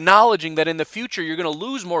doing is acknowledging that in the future you're going to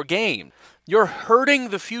lose more games. You're hurting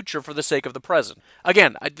the future for the sake of the present.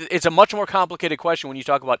 Again, it's a much more complicated question when you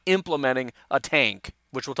talk about implementing a tank,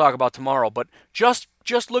 which we'll talk about tomorrow. But just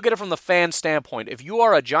look at it from the fan standpoint. If you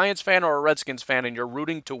are a Giants fan or a Redskins fan and you're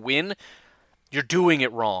rooting to win, you're doing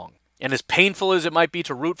it wrong. And as painful as it might be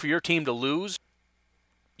to root for your team to lose,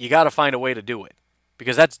 you got to find a way to do it.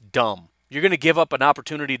 Because that's dumb. You're going to give up an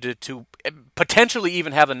opportunity to potentially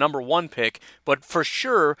even have the number 1 pick, but for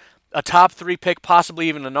sure a top 3 pick, possibly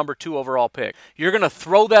even a number 2 overall pick. You're going to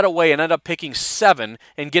throw that away and end up picking 7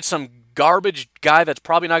 and get some garbage guy that's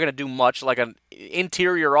probably not going to do much, like an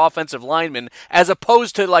interior offensive lineman, as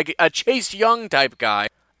opposed to like a Chase Young type guy.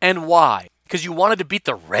 And why? Because you wanted to beat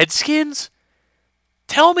the Redskins?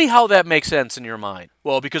 Tell me how that makes sense in your mind.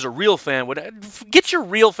 Well, because a real fan would... Get your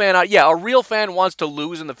real fan out. Yeah, a real fan wants to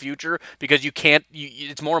lose in the future because you can't...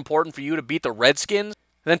 it's more important for you to beat the Redskins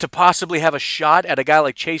than to possibly have a shot at a guy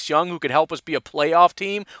like Chase Young who could help us be a playoff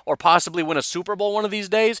team or possibly win a Super Bowl one of these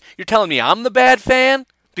days. You're telling me I'm the bad fan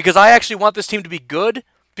because I actually want this team to be good?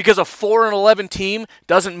 Because a 4-11 team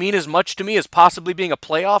doesn't mean as much to me as possibly being a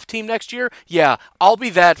playoff team next year? Yeah, I'll be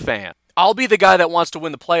that fan. I'll be the guy that wants to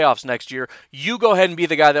win the playoffs next year. You go ahead and be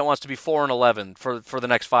the guy that wants to be 4-11 for the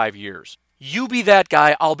next 5 years. You be that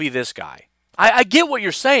guy, I'll be this guy. I get what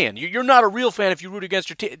you're saying. You're not a real fan if you root against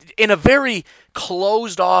your team. In a very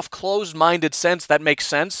closed-off, closed-minded sense, that makes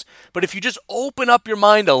sense. But if you just open up your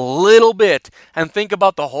mind a little bit and think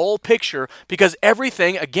about the whole picture, because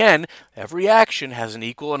everything, again, every action has an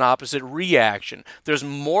equal and opposite reaction. There's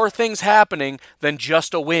more things happening than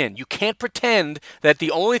just a win. You can't pretend that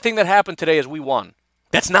the only thing that happened today is we won.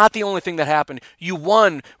 That's not the only thing that happened. You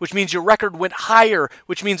won, which means your record went higher,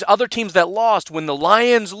 which means other teams that lost, when the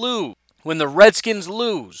Lions lose, when the Redskins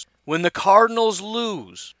lose, when the Cardinals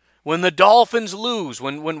lose, when the Dolphins lose,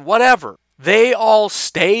 when whatever, they all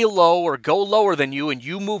stay low or go lower than you, and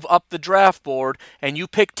you move up the draft board and you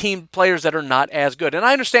pick team players that are not as good. And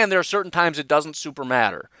I understand there are certain times it doesn't super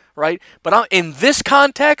matter, right? But in this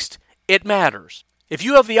context, it matters. If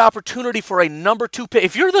you have the opportunity for a number 2 pick,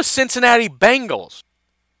 if you're the Cincinnati Bengals,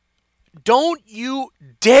 don't you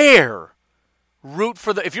dare root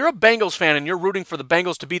for if you're a Bengals fan and you're rooting for the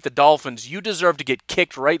Bengals to beat the Dolphins, you deserve to get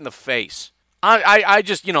kicked right in the face. I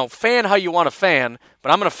just, fan how you want to fan,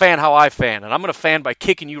 but I'm going to fan how I fan, and I'm going to fan by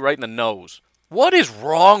kicking you right in the nose. What is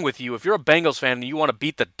wrong with you if you're a Bengals fan and you want to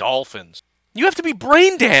beat the Dolphins? You have to be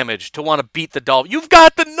brain damaged to want to beat the Dolphins. You've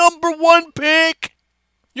got the number 1 pick.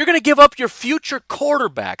 You're going to give up your future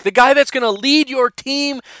quarterback, the guy that's going to lead your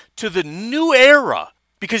team to the new era,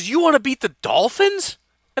 because you want to beat the Dolphins?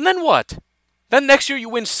 And then what? Then next year you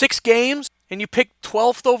win 6 games, and you pick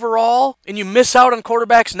 12th overall, and you miss out on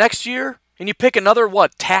quarterbacks next year, and you pick another,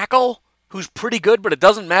 tackle, who's pretty good, but it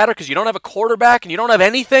doesn't matter because you don't have a quarterback and you don't have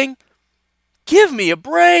anything? Give me a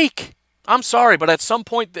break. I'm sorry, but at some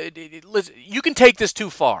point, you can take this too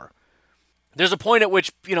far. There's a point at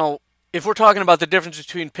which, if we're talking about the difference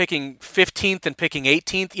between picking 15th and picking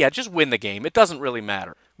 18th, yeah, just win the game. It doesn't really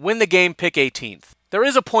matter. Win the game, pick 18th. There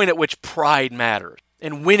is a point at which pride matters.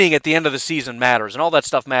 And winning at the end of the season matters, and all that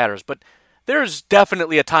stuff matters. But there's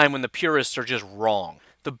definitely a time when the purists are just wrong.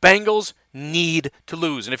 The Bengals need to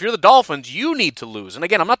lose. And if you're the Dolphins, you need to lose. And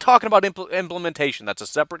again, I'm not talking about implementation. That's a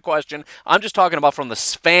separate question. I'm just talking about from the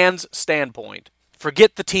fans' standpoint.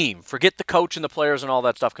 Forget the team. Forget the coach and the players and all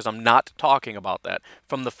that stuff, because I'm not talking about that.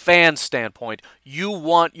 From the fans' standpoint, you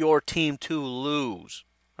want your team to lose.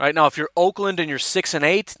 Right now, if you're Oakland and you're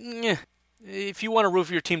 6-8, if you want to root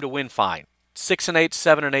for your team to win, fine. 6-8,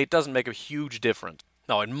 7-8 doesn't make a huge difference.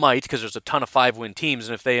 No, it might, because there's a ton of 5-win teams,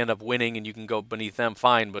 and if they end up winning and you can go beneath them,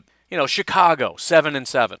 fine. But, Chicago,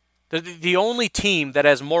 7-7. The only team that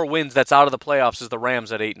has more wins that's out of the playoffs is the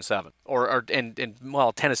Rams at 8-7.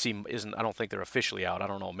 Well, Tennessee isn't. I don't think they're officially out. I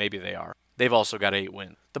don't know. Maybe they are. They've also got 8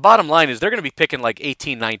 wins. The bottom line is they're going to be picking like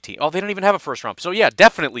 18, 19. Oh, they don't even have a first round. So yeah,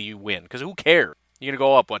 definitely you win, because who cares? You're going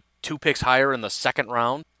to go up, 2 picks higher in the second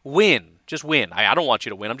round? Win. Just win. I don't want you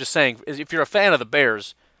to win. I'm just saying, if you're a fan of the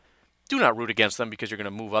Bears, do not root against them because you're going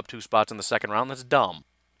to move up 2 spots in the second round. That's dumb.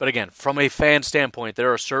 But again, from a fan standpoint,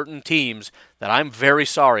 there are certain teams that I'm very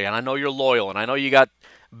sorry, and I know you're loyal, and I know you got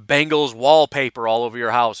Bengals wallpaper all over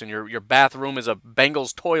your house and your bathroom is a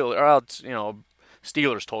Bengals toilet or else,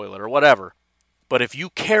 Steelers toilet or whatever. But if you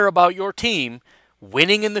care about your team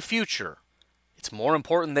winning in the future, it's more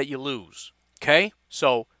important that you lose. Okay?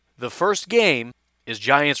 So the first game is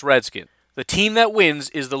Giants-Redskins. The team that wins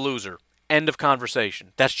is the loser. End of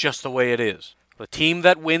conversation. That's just the way it is. The team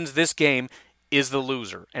that wins this game is the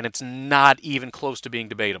loser, and it's not even close to being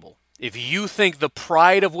debatable. If you think the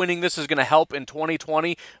pride of winning this is going to help in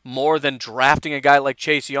 2020 more than drafting a guy like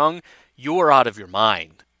Chase Young, you are out of your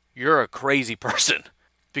mind. You're a crazy person.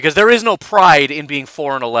 Because there is no pride in being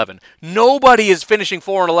 4-11. Nobody is finishing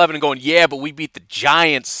 4-11 and going, yeah, but we beat the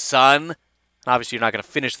Giants, son. Obviously, you're not going to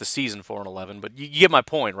finish the season 4-11, but you get my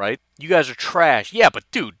point, right? You guys are trash. Yeah, but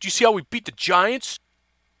dude, do you see how we beat the Giants?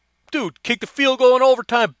 Dude, kick the field goal in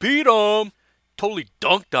overtime, beat them. Totally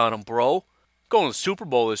dunked on them, bro. Going to the Super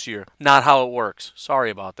Bowl this year. Not how it works. Sorry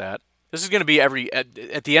about that. This is going to be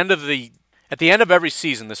at the end of every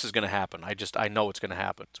season, this is going to happen. I know it's going to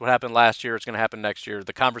happen. It's what happened last year. It's going to happen next year.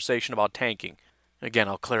 The conversation about tanking. Again,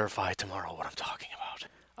 I'll clarify tomorrow what I'm talking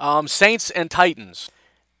about. Saints and Titans.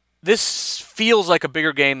 This feels like a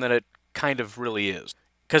bigger game than it kind of really is.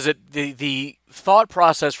 Because the thought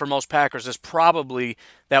process for most Packers is probably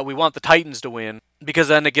that we want the Titans to win because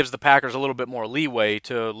then it gives the Packers a little bit more leeway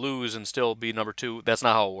to lose and still be number 2. That's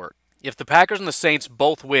not how it works. If the Packers and the Saints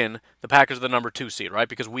both win, the Packers are the number 2 seed, right?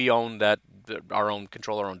 Because we own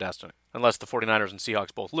control our own destiny. Unless the 49ers and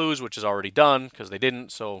Seahawks both lose, which is already done because they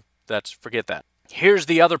didn't, so forget that. Here's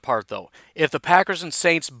the other part, though. If the Packers and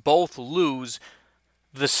Saints both lose,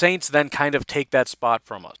 the Saints then kind of take that spot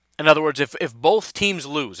from us. In other words, if both teams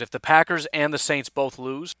lose, if the Packers and the Saints both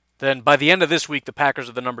lose, then by the end of this week, the Packers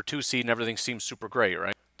are the number 2 seed and everything seems super great,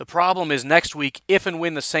 right? The problem is next week, if and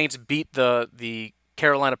when the Saints beat the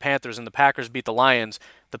Carolina Panthers and the Packers beat the Lions,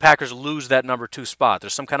 the Packers lose that number 2 spot.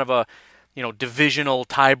 There's some kind of a divisional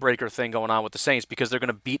tiebreaker thing going on with the Saints because they're going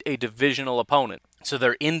to beat a divisional opponent. So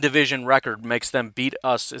their in-division record makes them beat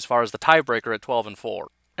us as far as the tiebreaker at 12-4.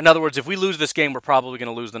 In other words, if we lose this game, we're probably going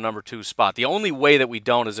to lose the number 2 spot. The only way that we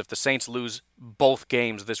don't is if the Saints lose both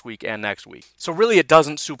games this week and next week. So really it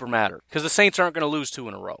doesn't super matter because the Saints aren't going to lose 2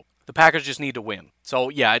 in a row. The Packers just need to win. So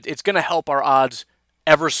yeah, it's going to help our odds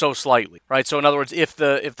ever so slightly, right? So in other words, if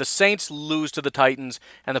the Saints lose to the Titans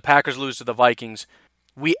and the Packers lose to the Vikings,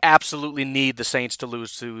 we absolutely need the Saints to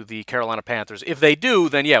lose to the Carolina Panthers. If they do,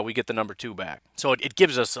 then yeah, we get the number 2 back. So it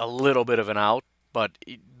gives us a little bit of an out, but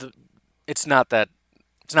it's not that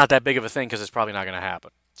big of a thing because it's probably not going to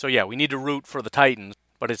happen. So yeah, we need to root for the Titans,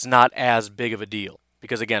 but it's not as big of a deal.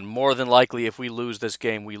 Because again, more than likely, if we lose this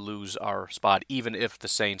game, we lose our spot, even if the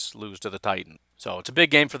Saints lose to the Titans. So it's a big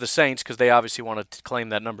game for the Saints because they obviously want to claim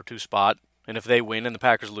that number 2 spot. And if they win and the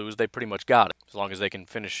Packers lose, they pretty much got it, as long as they can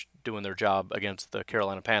finish doing their job against the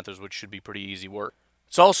Carolina Panthers, which should be pretty easy work.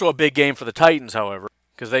 It's also a big game for the Titans, however,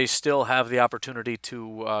 because they still have the opportunity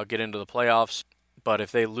to get into the playoffs. But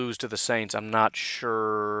if they lose to the Saints, I'm not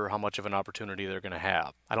sure how much of an opportunity they're going to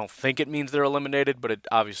have. I don't think it means they're eliminated, but it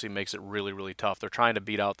obviously makes it really, really tough. They're trying to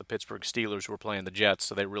beat out the Pittsburgh Steelers who are playing the Jets,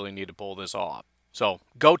 so they really need to pull this off. So,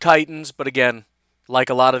 go Titans, but again, like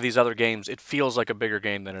a lot of these other games, it feels like a bigger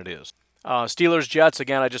game than it is. Steelers-Jets,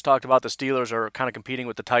 again, I just talked about the Steelers are kind of competing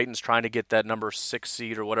with the Titans, trying to get that number 6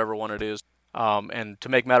 seed or whatever one it is. And to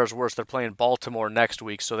make matters worse, they're playing Baltimore next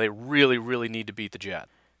week, so they really, really need to beat the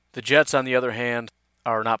Jets. The Jets, on the other hand,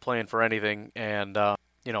 are not playing for anything, and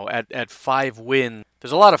at 5 win,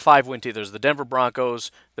 there's a lot of 5-win teams. There's the Denver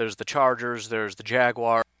Broncos, there's the Chargers, there's the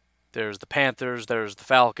Jaguars, there's the Panthers, there's the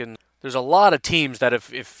Falcons. There's a lot of teams that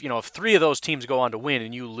if 3 of those teams go on to win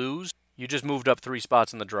and you lose, you just moved up 3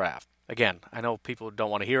 spots in the draft. Again, I know people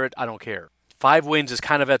don't want to hear it. I don't care. 5 wins is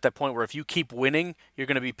kind of at that point where if you keep winning, you're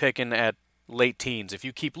going to be picking at late teens. If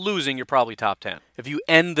you keep losing, you're probably top 10. If you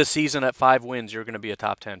end the season at 5 wins, you're going to be a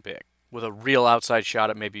top 10 pick with a real outside shot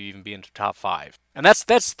at maybe even being top 5. And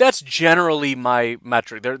that's generally my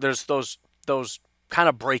metric. There's those kind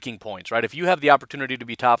of breaking points, right? If you have the opportunity to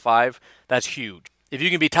be top 5, that's huge. If you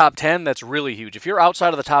can be top 10, that's really huge. If you're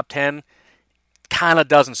outside of the top 10, kind of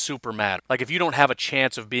doesn't super matter. Like if you don't have a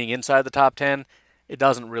chance of being inside the top 10, it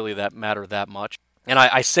doesn't really matter that much. And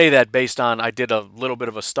I say that based on, I did a little bit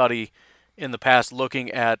of a study in the past looking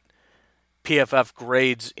at PFF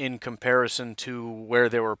grades in comparison to where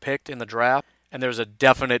they were picked in the draft, and there's a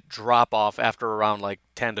definite drop-off after around like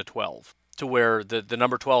 10 to 12, to where the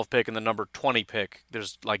number 12 pick and the number 20 pick,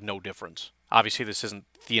 there's like no difference. Obviously, this isn't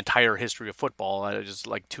the entire history of football. It's just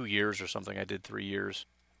like 2 years or something. I did 3 years.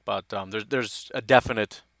 But there's a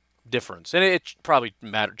definite difference, and it probably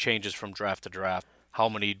changes from draft to draft. how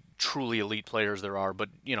many truly elite players there are. But,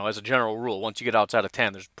 as a general rule, once you get outside of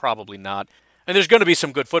 10, there's probably not. And there's going to be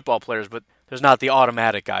some good football players, but there's not the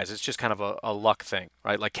automatic guys. It's just kind of a luck thing,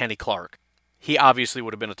 right? Like Kenny Clark. He obviously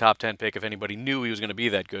would have been a top 10 pick if anybody knew he was going to be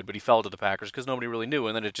that good, but he fell to the Packers because nobody really knew,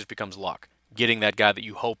 and then it just becomes luck. Getting that guy that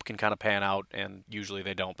you hope can kind of pan out, and usually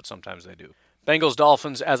they don't, but sometimes they do. Bengals,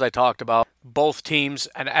 Dolphins, as I talked about, both teams,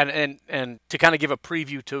 and to kind of give a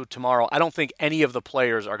preview to tomorrow, I don't think any of the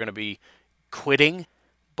players are going to be quitting,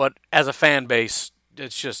 but as a fan base,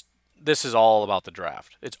 it's just, this is all about the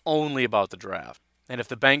draft. It's only about the draft. And if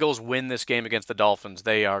the Bengals win this game against the Dolphins,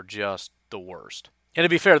 they are just the worst. And to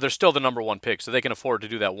be fair, they're still the number one pick, so they can afford to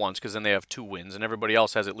do that once because then they have 2 wins, and everybody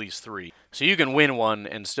else has at least 3. So you can win one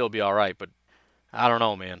and still be all right, but I don't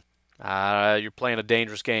know, man. You're playing a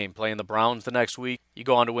dangerous game. Playing the Browns the next week, you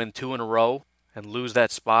go on to win 2 in a row and lose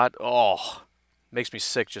that spot. Oh, makes me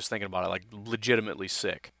sick just thinking about it, like legitimately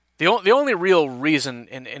sick. The only real reason,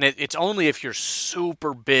 and it's only if you're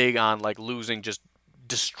super big on like losing just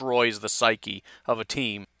destroys the psyche of a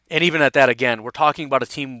team. And even at that, again, we're talking about a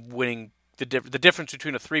team winning. The difference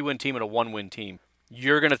between a 3-win team and a 1-win team.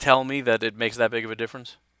 You're going to tell me that it makes that big of a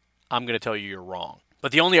difference? I'm going to tell you you're wrong.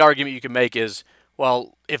 But the only argument you can make is,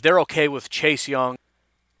 well, if they're okay with Chase Young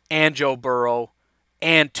and Joe Burrow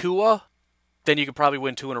and Tua, then you could probably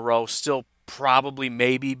win 2 in a row, still probably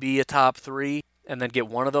maybe be a top 3, and then get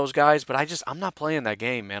one of those guys. But I'm not playing that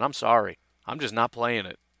game, man. I'm sorry. I'm just not playing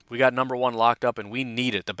it. We got number 1 locked up, and we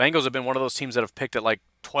need it. The Bengals have been one of those teams that have picked at like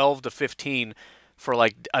 12 to 15 for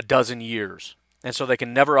like a dozen years. And so they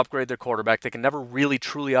can never upgrade their quarterback. They can never really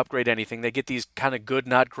truly upgrade anything. They get these kind of good,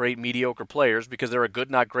 not great, mediocre players because they're a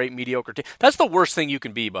good, not great, mediocre team. That's the worst thing you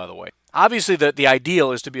can be, by the way. Obviously, the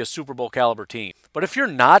ideal is to be a Super Bowl caliber team. But if you're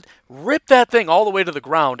not, rip that thing all the way to the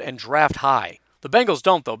ground and draft high. The Bengals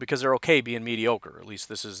don't, though, because they're okay being mediocre. At least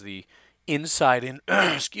this is the inside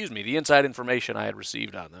information I had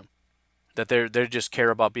received on them. That they just care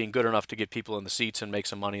about being good enough to get people in the seats and make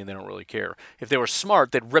some money, and they don't really care. If they were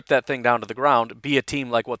smart, they'd rip that thing down to the ground, be a team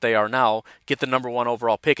like what they are now, get the number 1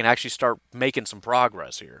 overall pick, and actually start making some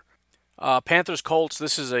progress here. Panthers, Colts,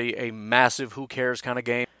 this is a massive who cares kind of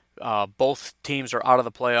game. Both teams are out of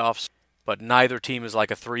the playoffs, but neither team is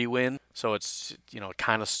like a 3-win, so it's, it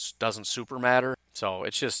kind of doesn't super matter. So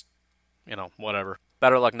it's just, whatever.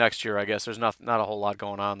 Better luck next year, I guess. There's not a whole lot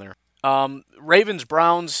going on there. Ravens,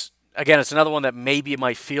 Browns. Again, it's another one that maybe it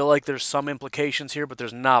might feel like there's some implications here, but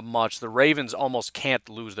there's not much. The Ravens almost can't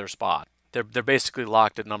lose their spot. They're basically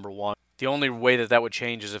locked at number 1. The only way that would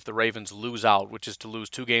change is if the Ravens lose out, which is to lose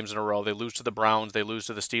 2 games in a row. They lose to the Browns, they lose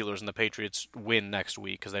to the Steelers, and the Patriots win next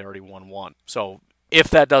week because they already won 1. So if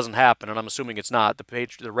that doesn't happen, and I'm assuming it's not,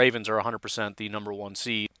 the Ravens are 100% the number 1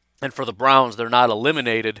 seed. And for the Browns, they're not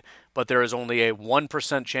eliminated, but there is only a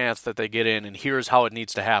 1% chance that they get in, and here's how it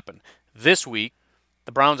needs to happen. This week,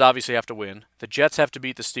 the Browns obviously have to win. The Jets have to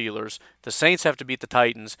beat the Steelers. The Saints have to beat the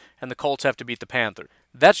Titans. And the Colts have to beat the Panthers.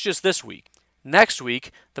 That's just this week. Next week,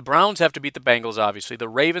 the Browns have to beat the Bengals, obviously. The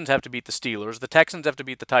Ravens have to beat the Steelers. The Texans have to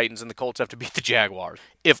beat the Titans. And the Colts have to beat the Jaguars.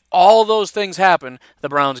 If all those things happen, the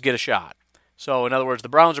Browns get a shot. So, in other words, the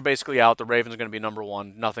Browns are basically out. The Ravens are going to be number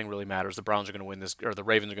 1. Nothing really matters. The Browns are going to win this, or the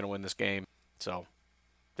Ravens are going to win this game. So,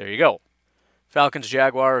 there you go. Falcons,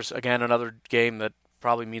 Jaguars, again, another game that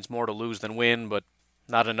probably means more to lose than win, but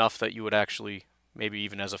not enough that you would actually, maybe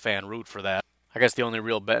even as a fan, root for that. I guess the only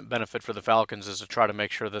real benefit for the Falcons is to try to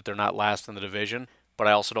make sure that they're not last in the division, but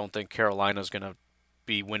I also don't think Carolina's going to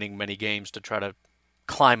be winning many games to try to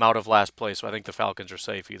climb out of last place, so I think the Falcons are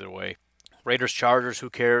safe either way. Raiders, Chargers, who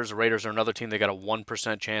cares? The Raiders are another team. They got a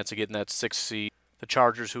 1% chance of getting that 6th seed. The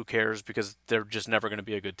Chargers, who cares? Because they're just never going to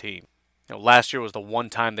be a good team. Last year was the one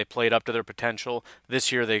time they played up to their potential.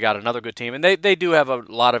 This year they got another good team, and they do have a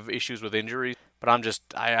lot of issues with injuries. But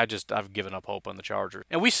I've given up hope on the Chargers.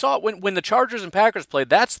 And we saw it when the Chargers and Packers played.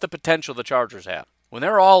 That's the potential the Chargers have. When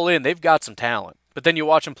they're all in, they've got some talent. But then you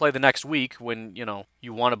watch them play the next week when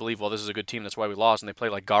you want to believe, well, this is a good team, that's why we lost, and they play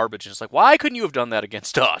like garbage. And it's like, why couldn't you have done that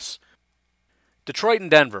against us? Detroit and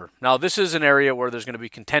Denver. Now this is an area where there's going to be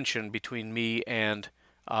contention between me and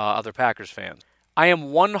other Packers fans. I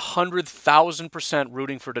am 100,000%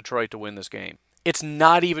 rooting for Detroit to win this game. It's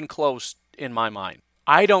not even close in my mind.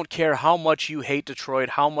 I don't care how much you hate Detroit,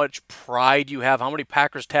 how much pride you have, how many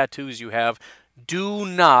Packers tattoos you have. Do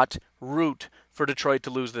not root for Detroit to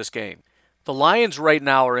lose this game. The Lions right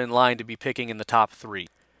now are in line to be picking in the top 3.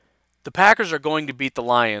 The Packers are going to beat the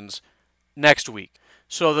Lions next week.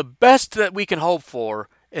 So the best that we can hope for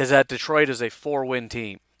is that Detroit is a 4-win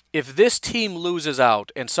team. If this team loses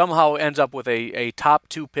out and somehow ends up with a top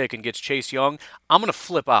 2 pick and gets Chase Young, I'm going to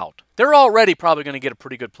flip out. They're already probably going to get a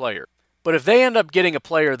pretty good player. But if they end up getting a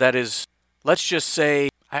player that is, let's just say,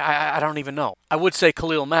 I don't even know. I would say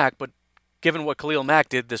Khalil Mack, but given what Khalil Mack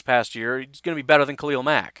did this past year, he's going to be better than Khalil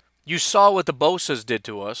Mack. You saw what the Bosas did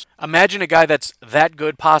to us. Imagine a guy that's that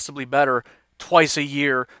good, possibly better, twice a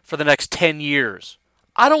year for the next 10 years.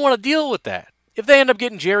 I don't want to deal with that. If they end up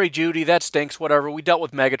getting Jerry Jeudy, that stinks, whatever. We dealt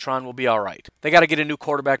with Megatron, we'll be all right. They got to get a new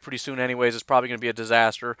quarterback pretty soon anyways. It's probably going to be a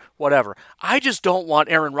disaster, whatever. I just don't want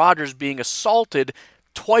Aaron Rodgers being assaulted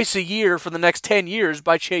twice a year for the next 10 years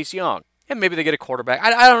by Chase Young. And maybe they get a quarterback.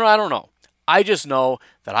 I don't know. I just know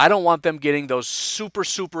that I don't want them getting those super,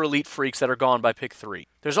 super elite freaks that are gone by pick 3.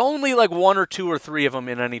 There's only like 1 or 2 or 3 of them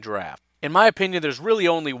in any draft. In my opinion, there's really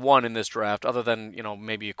only one in this draft, other than,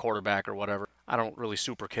 maybe a quarterback or whatever. I don't really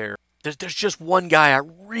super care. There's just one guy I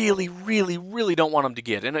really, really, really don't want them to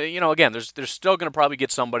get. And, again, there's still going to probably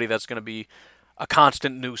get somebody that's going to be a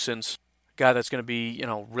constant nuisance, a guy that's going to be,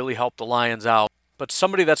 really help the Lions out. But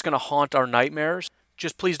somebody that's going to haunt our nightmares,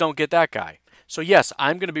 just please don't get that guy. So, yes,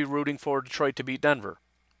 I'm going to be rooting for Detroit to beat Denver.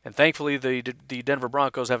 And thankfully, the Denver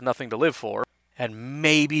Broncos have nothing to live for, and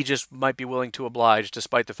maybe just might be willing to oblige,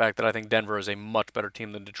 despite the fact that I think Denver is a much better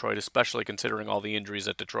team than Detroit, especially considering all the injuries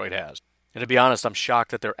that Detroit has. And to be honest, I'm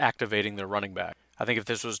shocked that they're activating their running back. I think if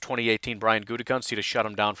this was 2018 Brian Gutekunst, he'd have shut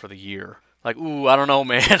him down for the year. Like, ooh, I don't know,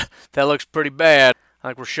 man. That looks pretty bad. I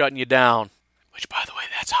think we're shutting you down. Which, by the way,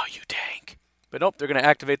 that's how you tank. But nope, they're going to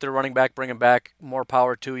activate their running back, bring him back. More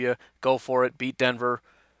power to you. Go for it. Beat Denver.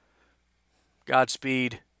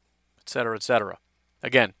 Godspeed, etc., etc.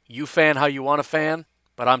 Again, you fan how you want to fan,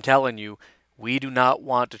 but I'm telling you, we do not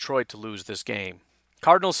want Detroit to lose this game.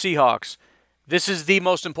 Cardinals-Seahawks. This is the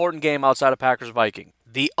most important game outside of Packers-Viking.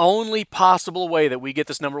 The only possible way that we get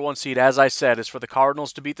this number 1 seed, as I said, is for the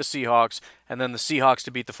Cardinals to beat the Seahawks and then the Seahawks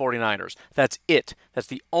to beat the 49ers. That's it. That's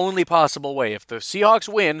the only possible way. If the Seahawks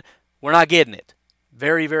win, we're not getting it.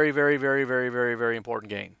 Very, very, very, very, very, very, very important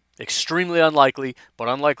game. Extremely unlikely, but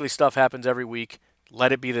unlikely stuff happens every week.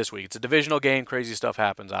 Let it be this week. It's a divisional game. Crazy stuff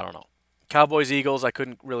happens. I don't know. Cowboys-Eagles, I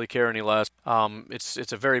couldn't really care any less.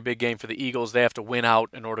 It's a very big game for the Eagles. They have to win out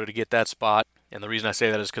in order to get that spot. And the reason I say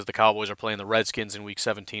that is because the Cowboys are playing the Redskins in Week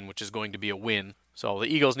 17, which is going to be a win. So the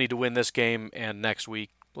Eagles need to win this game, and next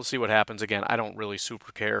week we'll see what happens. Again, I don't really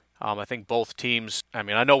super care. I think both teams,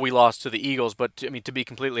 I know we lost to the Eagles, but to be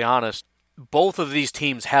completely honest, both of these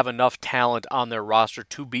teams have enough talent on their roster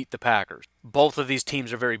to beat the Packers. Both of these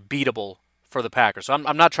teams are very beatable for the Packers. So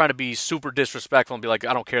I'm not trying to be super disrespectful and be like,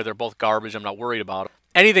 I don't care, they're both garbage, I'm not worried about it.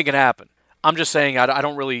 Anything can happen. I'm just saying I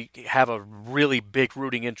don't really have a really big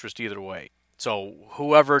rooting interest either way. So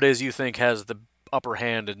whoever it is you think has the upper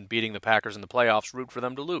hand in beating the Packers in the playoffs, root for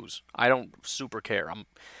them to lose. I don't super care. I'm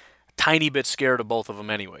a tiny bit scared of both of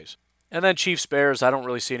them anyways. And then Chiefs-Bears, I don't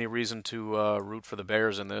really see any reason to root for the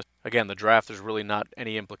Bears in this. Again, the draft, there's really not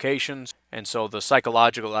any implications, and so the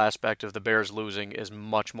psychological aspect of the Bears losing is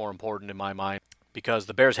much more important in my mind, because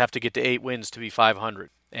the Bears have to get to 8 wins to be 500.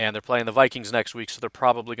 And they're playing the Vikings next week, so they're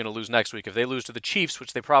probably going to lose next week. If they lose to the Chiefs,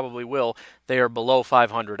 which they probably will, they are below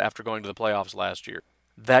 500 after going to the playoffs last year.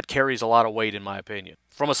 That carries a lot of weight, in my opinion.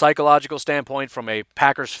 From a psychological standpoint, from a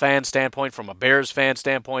Packers fan standpoint, from a Bears fan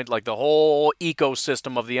standpoint, like the whole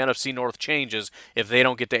ecosystem of the NFC North changes if they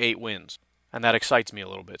don't get to 8 wins. And that excites me a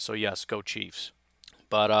little bit, so yes, go Chiefs.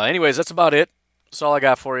 But anyways, that's about it. That's all I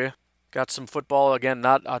got for you. Got some football. Again,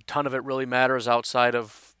 not a ton of it really matters outside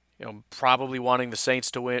of probably wanting the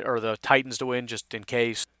Saints to win, or the Titans to win, just in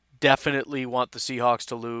case. Definitely want the Seahawks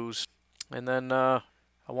to lose. And then I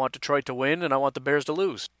want Detroit to win, and I want the Bears to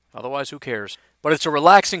lose. Otherwise, who cares? But it's a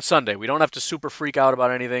relaxing Sunday. We don't have to super freak out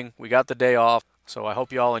about anything. We got the day off. So I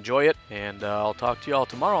hope you all enjoy it, and I'll talk to you all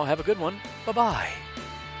tomorrow. Have a good one. Bye-bye.